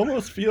 It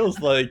almost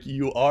feels like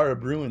you are a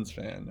Bruins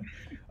fan.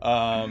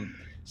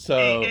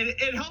 So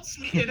it helps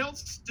me. It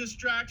helps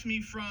distract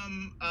me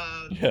from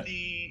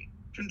the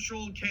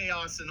controlled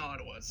chaos in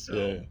Ottawa.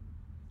 So.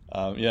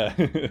 Yeah.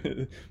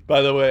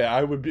 By the way,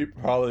 I would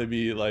probably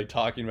be like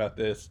talking about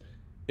this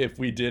if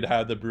we did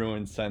have the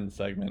Bruins send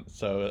segment.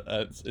 So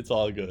it's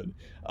all good.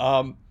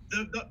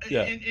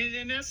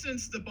 In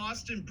essence, the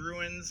Boston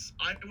Bruins,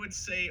 I would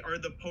say, are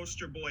the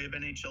poster boy of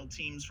NHL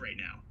teams right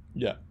now.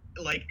 Yeah.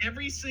 Like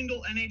every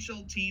single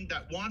NHL team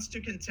that wants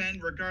to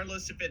contend,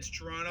 regardless if it's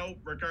Toronto,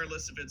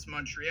 regardless if it's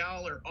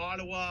Montreal or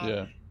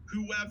Ottawa,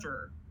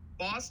 whoever,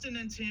 Boston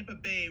and Tampa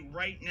Bay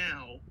right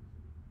now,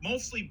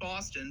 mostly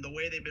Boston, the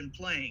way they've been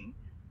playing,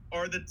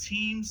 are the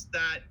teams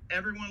that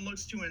everyone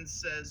looks to and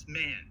says,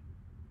 man,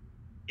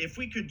 if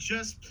we could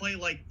just play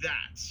like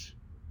that,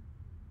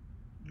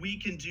 we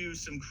can do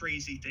some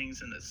crazy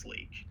things in this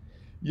league.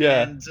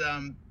 Yeah.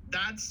 And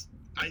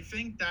I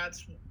think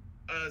that's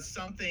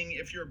something,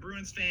 if you're a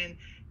Bruins fan,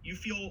 you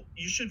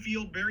should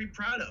feel very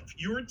proud of.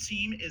 Your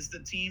team is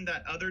the team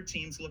that other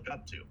teams look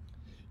up to.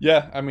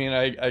 Yeah, I mean,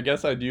 I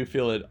guess I do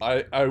feel it.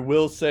 I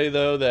will say,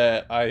 though,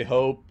 that I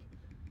hope,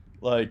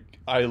 like,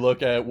 I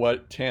look at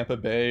what Tampa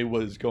Bay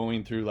was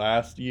going through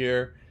last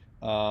year,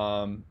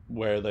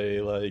 where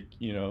they, like,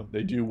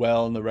 they do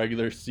well in the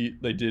regular season.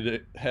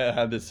 They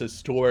had this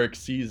historic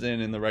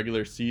season in the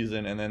regular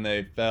season, and then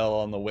they fell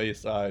on the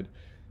wayside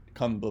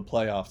come the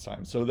playoffs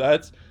time. So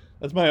that's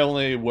my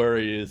only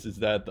worry is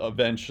that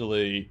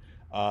eventually,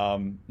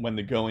 when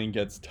the going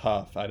gets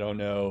tough, I don't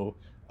know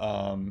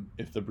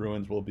if the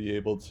Bruins will be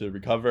able to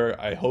recover.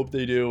 I hope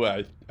they do.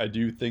 I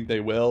do think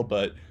they will,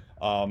 but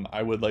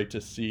I would like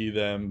to see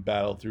them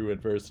battle through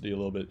adversity a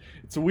little bit.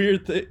 It's a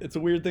weird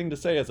thing to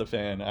say as a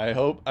fan.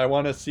 I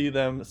want to see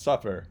them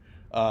suffer,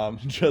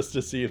 just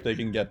to see if they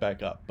can get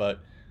back up. But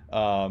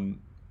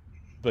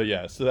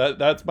yeah, so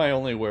that's my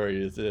only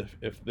worry is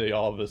if they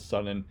all of a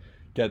sudden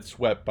get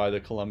swept by the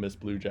Columbus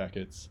Blue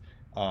Jackets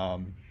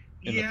in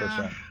the first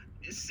round.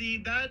 See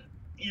that,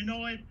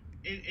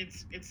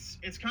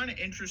 it's kind of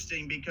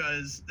interesting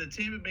because the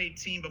Tampa Bay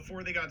team,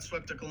 before they got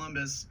swept to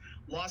Columbus,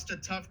 lost a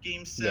tough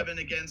Game 7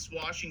 against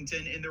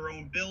Washington in their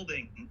own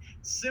building.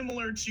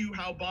 Similar to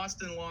how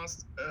Boston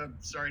lost,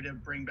 sorry to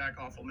bring back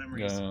awful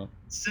memories. Yeah.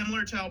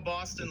 Similar to how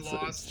Boston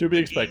lost to be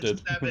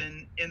expected. Game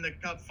 7 in the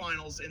Cup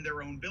Finals in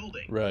their own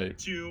building. Right.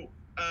 To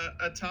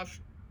a tough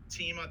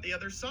team on the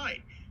other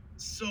side.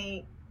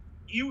 So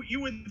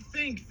you would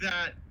think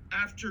that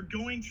after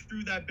going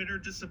through that bitter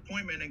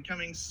disappointment and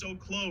coming so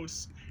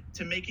close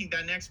to making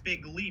that next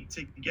big leap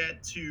to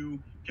get to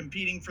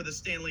competing for the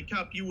Stanley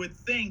Cup, you would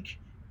think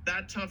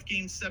that tough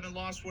Game 7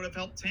 loss would have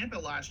helped Tampa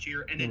last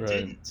year, and it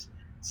didn't.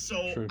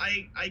 So True.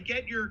 I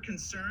get your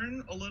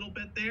concern a little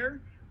bit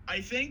there.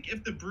 I think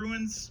if the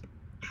Bruins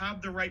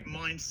have the right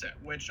mindset,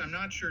 which I'm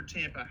not sure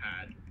Tampa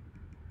had,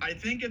 I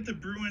think if the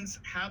Bruins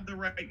have the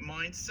right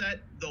mindset,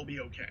 they'll be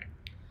okay.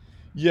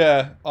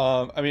 Yeah,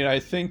 I mean, I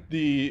think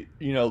the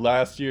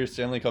last year's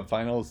Stanley Cup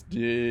Finals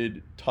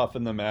did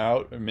toughen them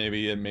out, or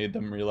maybe it made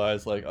them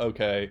realize, like,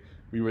 okay,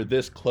 we were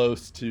this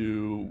close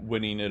to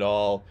winning it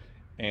all,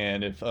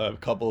 and if a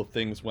couple of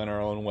things went our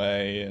own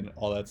way and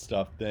all that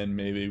stuff, then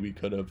maybe we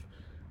could have,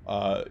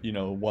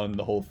 won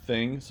the whole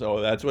thing. So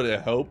that's what I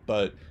hope.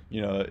 But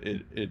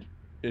it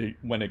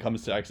when it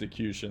comes to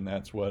execution,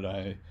 that's what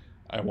I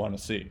want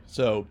to see.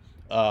 So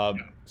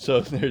So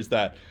there's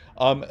that.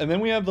 And then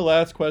we have the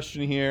last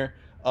question here.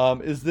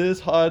 Is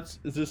this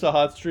a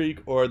hot streak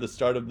or the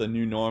start of the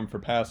new norm for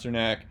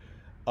Pastrnak?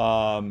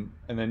 And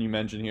then you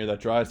mentioned here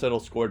that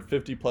Draisaitl scored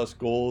 50+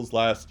 goals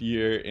last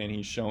year, and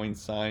he's showing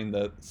signs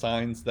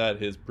that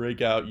his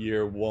breakout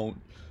year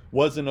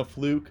wasn't a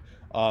fluke.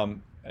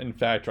 In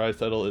fact,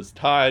 Draisaitl is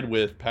tied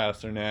with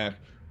Pastrnak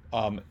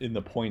in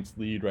the points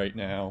lead right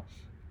now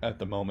at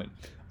the moment.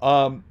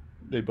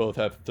 They both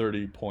have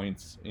 30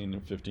 points in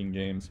 15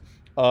 games,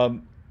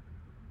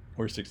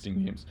 or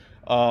 16 games.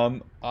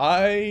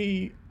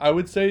 I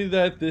would say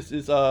that this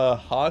is a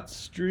hot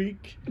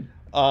streak,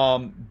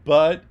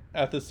 but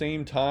at the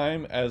same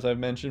time, as I've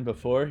mentioned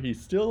before, he's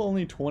still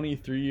only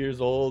 23 years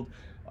old.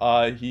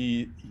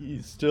 He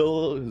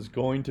still is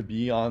going to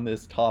be on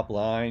this top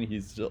line.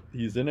 He's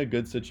in a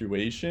good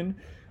situation.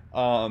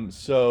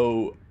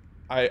 So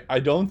I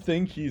don't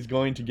think he's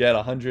going to get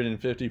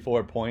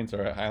 154 points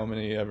or how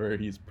many ever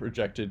he's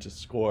projected to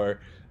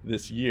score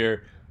this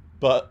year.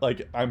 But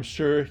like, I'm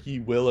sure he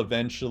will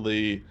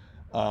eventually,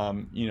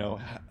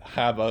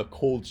 have a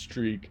cold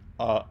streak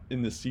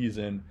in the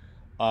season.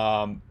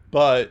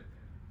 But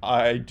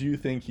I do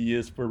think he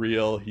is for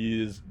real.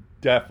 He is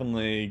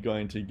definitely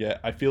going to get.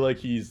 I feel like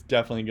he's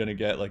definitely going to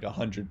get like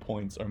 100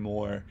 points or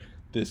more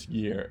this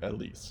year at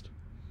least.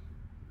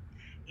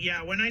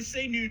 Yeah, when I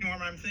say new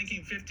norm, I'm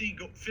thinking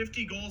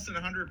 50 goals and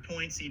 100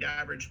 points he'd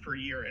average per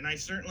year, and I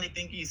certainly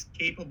think he's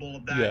capable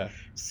of that. Yeah,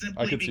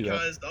 simply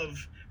because of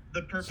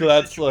the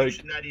perfect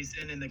situation that he's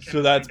in the chemistry.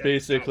 So that's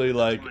basically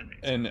like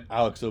an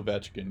Alex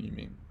Ovechkin, you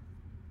mean?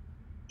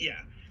 Yeah.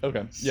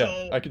 Okay.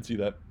 Yeah, I can see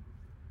that.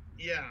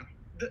 Yeah.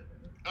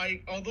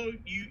 Although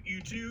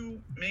you do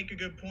make a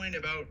good point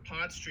about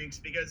hot streaks,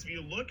 because if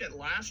you look at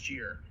last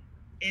year,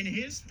 in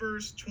his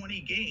first 20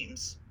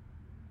 games,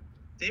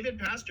 David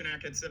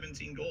Pastrnak had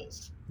 17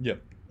 goals.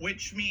 Yep.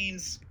 Which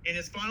means in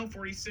his final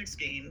 46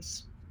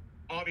 games,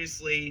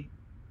 obviously,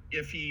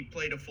 if he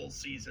played a full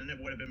season, it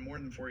would have been more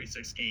than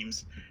 46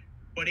 games.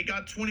 But he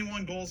got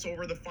 21 goals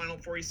over the final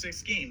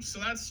 46 games. So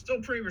that's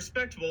still pretty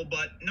respectable,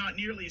 but not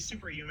nearly as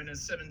superhuman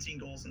as 17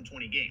 goals in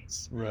 20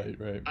 games. Right.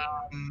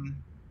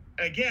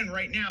 Again,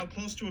 right now,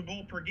 close to a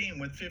goal per game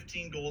with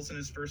 15 goals in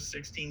his first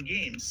 16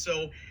 games.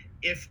 So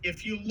if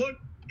you look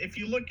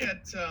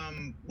at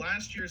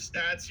last year's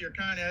stats, you're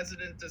kind of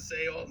hesitant to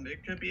say, oh,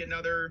 it could be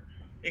another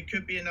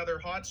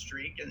hot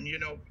streak. And,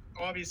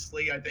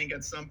 obviously, I think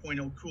at some point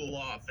he'll cool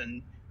off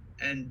and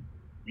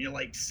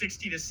like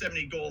 60 to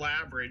 70 goal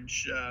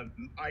average.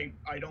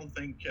 I don't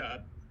think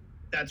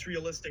that's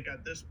realistic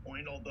at this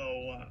point,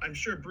 although I'm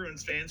sure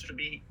Bruins fans would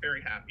be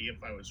very happy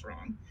if I was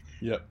wrong.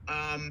 Yep.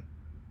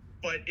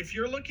 But if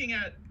you're looking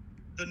at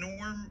the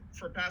norm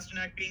for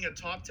Pastrnak being a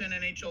top 10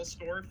 NHL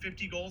scorer,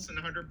 50 goals and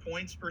 100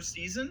 points per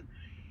season,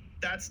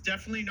 that's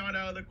definitely not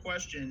out of the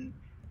question.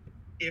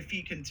 If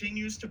he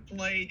continues to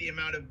play the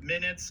amount of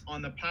minutes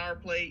on the power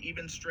play,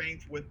 even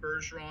strength with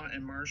Bergeron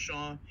and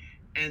Marchand,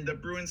 and the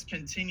Bruins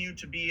continue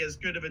to be as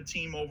good of a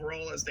team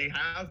overall as they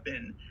have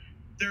been,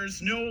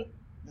 there's no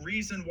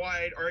reason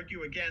why I'd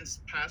argue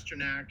against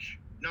Pastrnak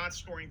not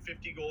scoring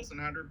 50 goals and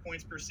 100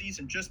 points per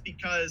season, just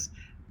because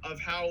of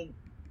how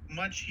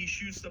much he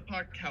shoots the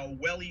puck, how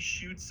well he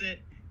shoots it,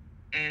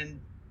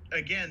 and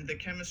again, the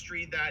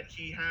chemistry that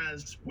he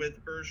has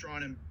with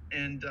Bergeron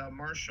and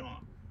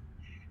Marchand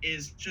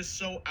is just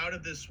so out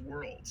of this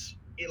world.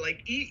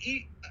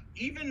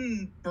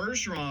 Even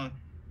Bergeron,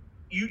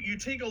 you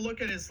take a look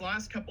at his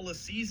last couple of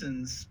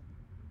seasons,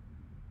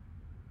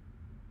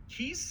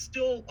 he's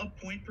still a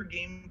point per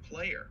game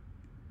player,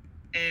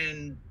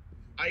 and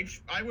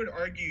I would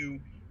argue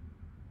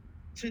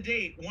to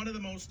date one of the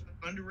most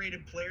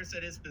underrated players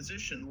at his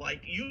position.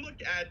 Like, you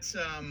look at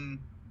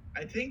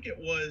I think it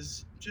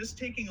was just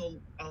taking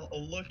a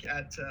look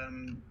at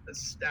a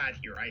stat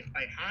here. I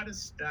had a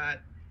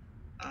stat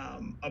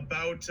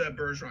about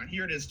Bergeron.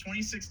 Here it is,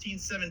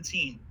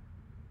 2016-17.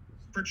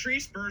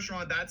 Patrice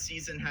Bergeron that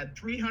season had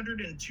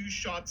 302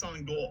 shots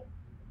on goal.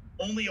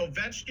 Only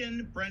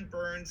Ovechkin, Brent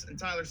Burns, and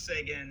Tyler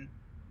Seguin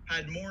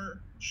had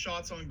more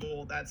shots on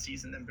goal that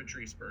season than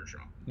Patrice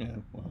Bergeron. Yeah,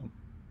 wow.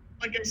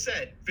 Like I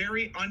said,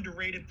 very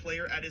underrated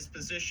player at his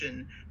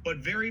position, but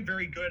very,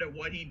 very good at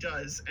what he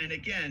does. And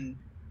again,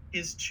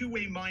 his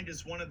two-way mind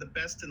is one of the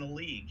best in the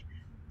league.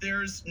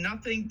 There's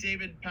nothing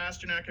David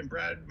Pastrnak and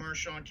Brad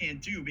Marchand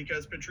can't do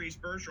because Patrice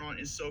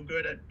Bergeron is so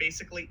good at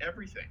basically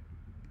everything.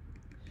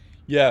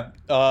 Yeah,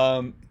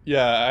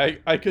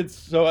 I could.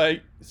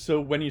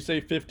 So when you say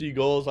 50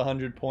 goals,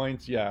 100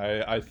 points,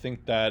 yeah, I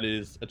think that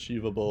is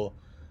achievable.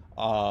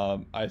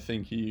 I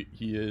think he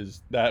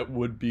is. That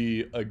would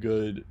be a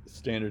good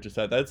standard to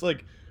set. That's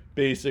like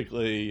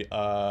basically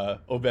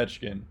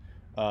Ovechkin.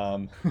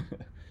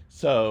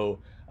 So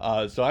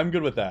I'm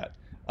good with that.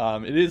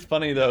 It is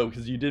funny though,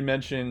 because you did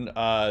mention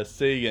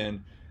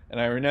Seguin,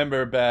 and I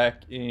remember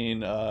back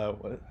in I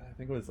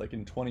think it was like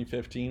in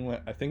 2015.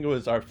 I think it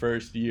was our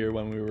first year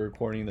when we were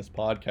recording this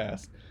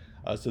podcast.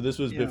 So this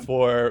was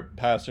before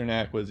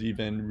Pastrnak was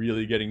even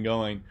really getting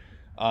going.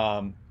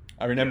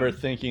 I remember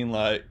thinking,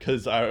 like,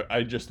 because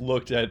I just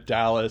looked at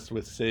Dallas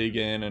with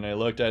Sagan, and I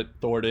looked at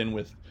Thornton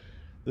with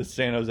the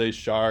San Jose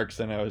Sharks,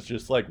 and I was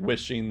just like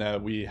wishing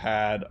that we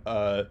had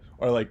or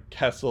like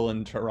Kessel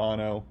in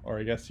Toronto, or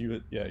I guess he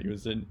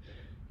was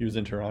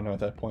in Toronto at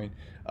that point.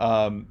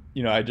 I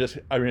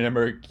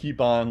remember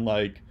keep on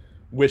like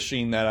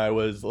wishing that I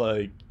was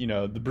like,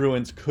 the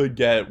Bruins could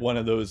get one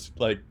of those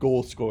like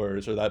goal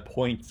scorers or that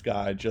points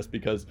guy, just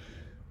because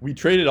we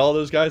traded all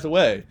those guys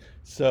away.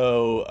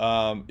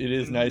 So it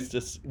is nice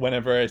to,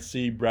 whenever I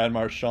see Brad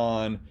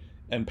Marchand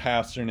and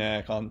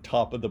Pastrnak on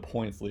top of the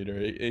points leader,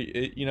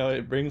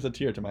 it brings a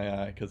tear to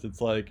my eye, because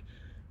it's like,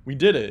 we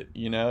did it.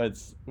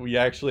 We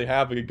actually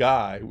have a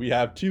guy. We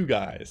have two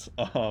guys.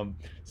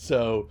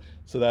 So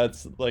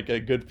that's like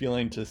a good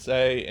feeling to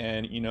say.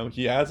 And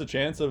he has a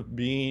chance of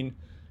being,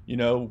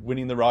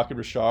 winning the Rocket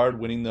Richard,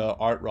 winning the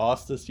Art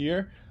Ross this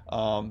year.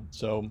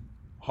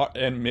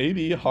 And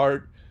maybe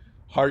Hart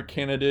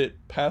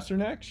candidate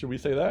Pastrnak. Should we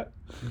say that?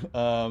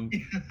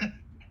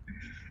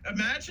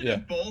 Imagine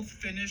if both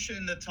finish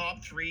in the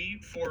top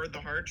 3 for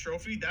the Hart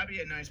Trophy. That'd be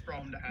a nice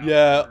problem to have.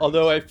 Yeah,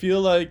 although I feel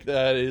like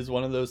that is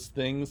one of those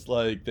things,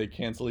 like, they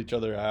cancel each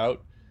other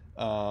out.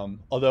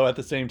 Although at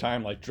the same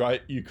time, like,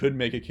 you could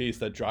make a case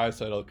that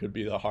Draisaitl could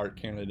be the Hart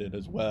candidate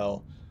as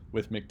well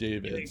with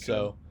McDavid.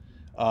 So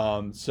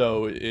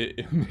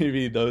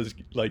maybe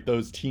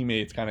those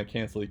teammates kind of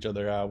cancel each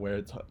other out, where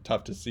it's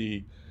tough to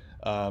see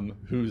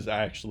who's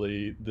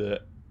actually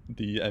the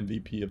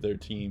MVP of their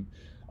team.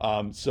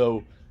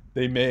 So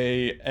they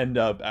may end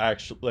up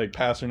actually, like,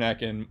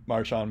 Pastrnak and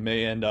Marchand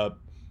may end up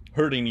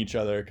hurting each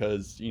other,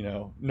 because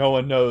no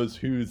one knows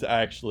who's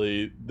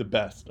actually the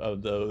best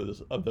of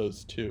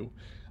those two.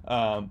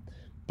 I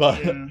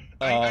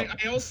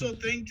also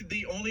think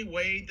the only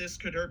way this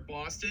could hurt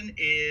Boston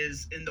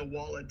is in the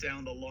wallet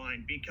down the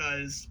line,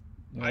 because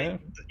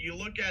you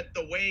look at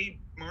the way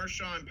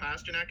Marchand and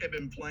Pastrnak have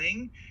been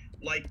playing.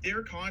 Like,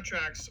 their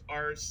contracts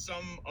are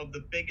some of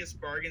the biggest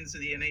bargains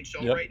in the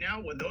NHL right now.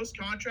 When those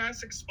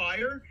contracts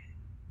expire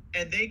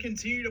and they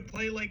continue to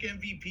play like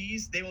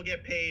MVPs, they will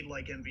get paid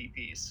like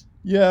MVPs.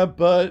 Yeah,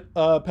 but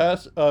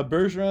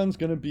Bergeron's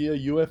going to be a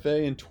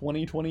UFA in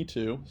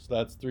 2022, so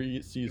that's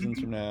 3 seasons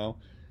from now.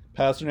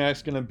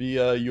 Pasternak's going to be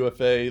a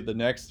UFA the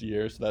next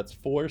year, so that's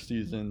 4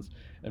 seasons.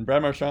 And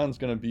Brad Marchand's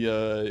going to be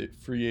a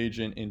free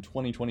agent in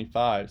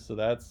 2025, so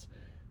that's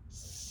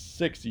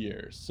 6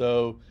 years.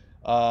 So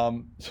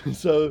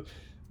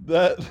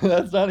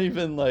that's not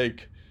even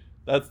like,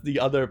 that's the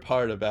other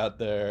part about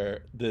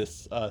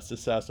this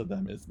success of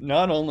them, is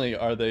not only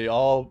are they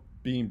all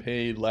being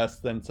paid less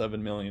than $7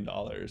 million,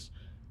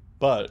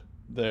 but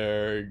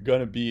they're going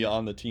to be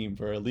on the team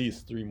for at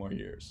least 3 more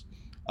years.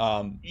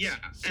 And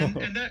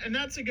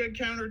that's a good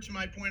counter to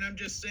my point. I'm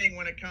just saying,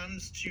 when it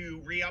comes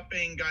to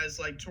re-upping guys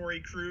like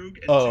Torrey Krug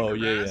and Tuukka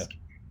Rask,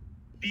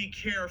 be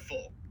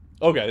careful.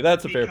 Okay,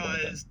 that's a fair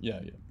point. Yeah.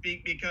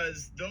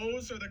 Because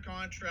those are the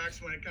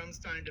contracts, when it comes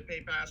time to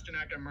pay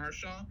Pastrnak and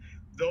Marchand,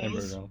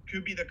 those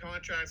could be the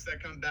contracts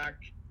that come back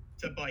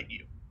to bite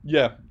you.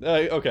 Yeah.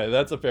 Okay,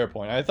 that's a fair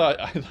point. I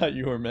thought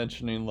you were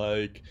mentioning,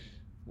 like,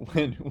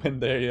 when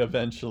they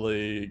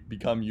eventually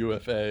become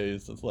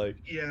UFAs, it's like,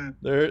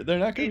 they're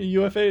not going to be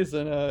UFAs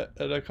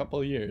in a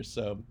couple of years.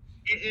 So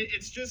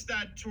it's just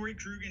that Torrey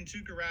Krug and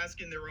Tuukka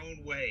Rask, in their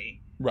own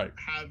way,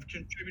 have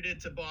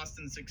contributed to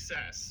Boston's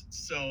success.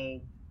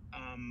 So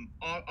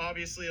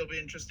obviously it'll be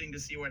interesting to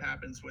see what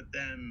happens with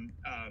them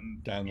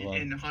down the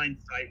line, in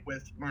hindsight,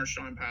 with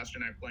Marchand and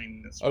Pastrnak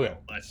playing this well.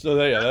 But so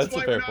that's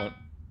a fair point.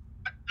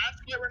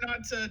 That's why we're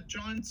not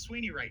John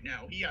Sweeney right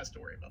now. He has to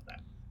worry about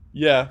that.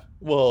 Yeah,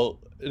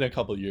 well, in a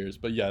couple of years,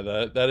 but yeah,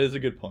 that is a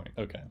good point.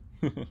 Okay.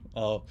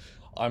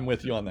 I'm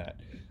with you on that.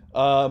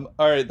 All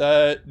right,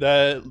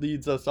 that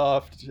leads us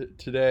off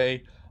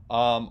today.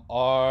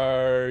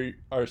 Our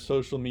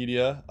social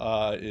media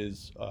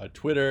is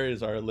Twitter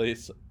is our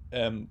Lace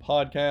M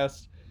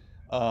podcast,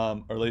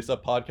 or Lace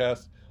Up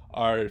podcast.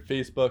 Our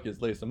Facebook is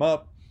Lace Them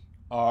Up.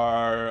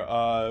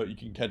 You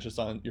can catch us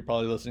on, you're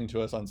probably listening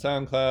to us on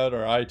SoundCloud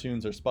or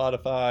iTunes or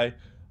Spotify,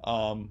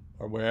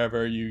 or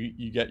wherever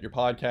you get your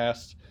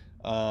podcasts.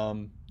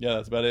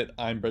 That's about it.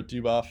 I'm Brett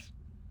Duboff.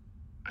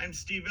 I'm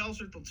Steve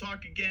Ellsworth. We'll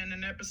talk again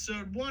in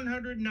episode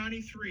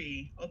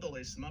 193 of the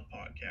Lace Them Up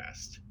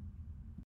podcast.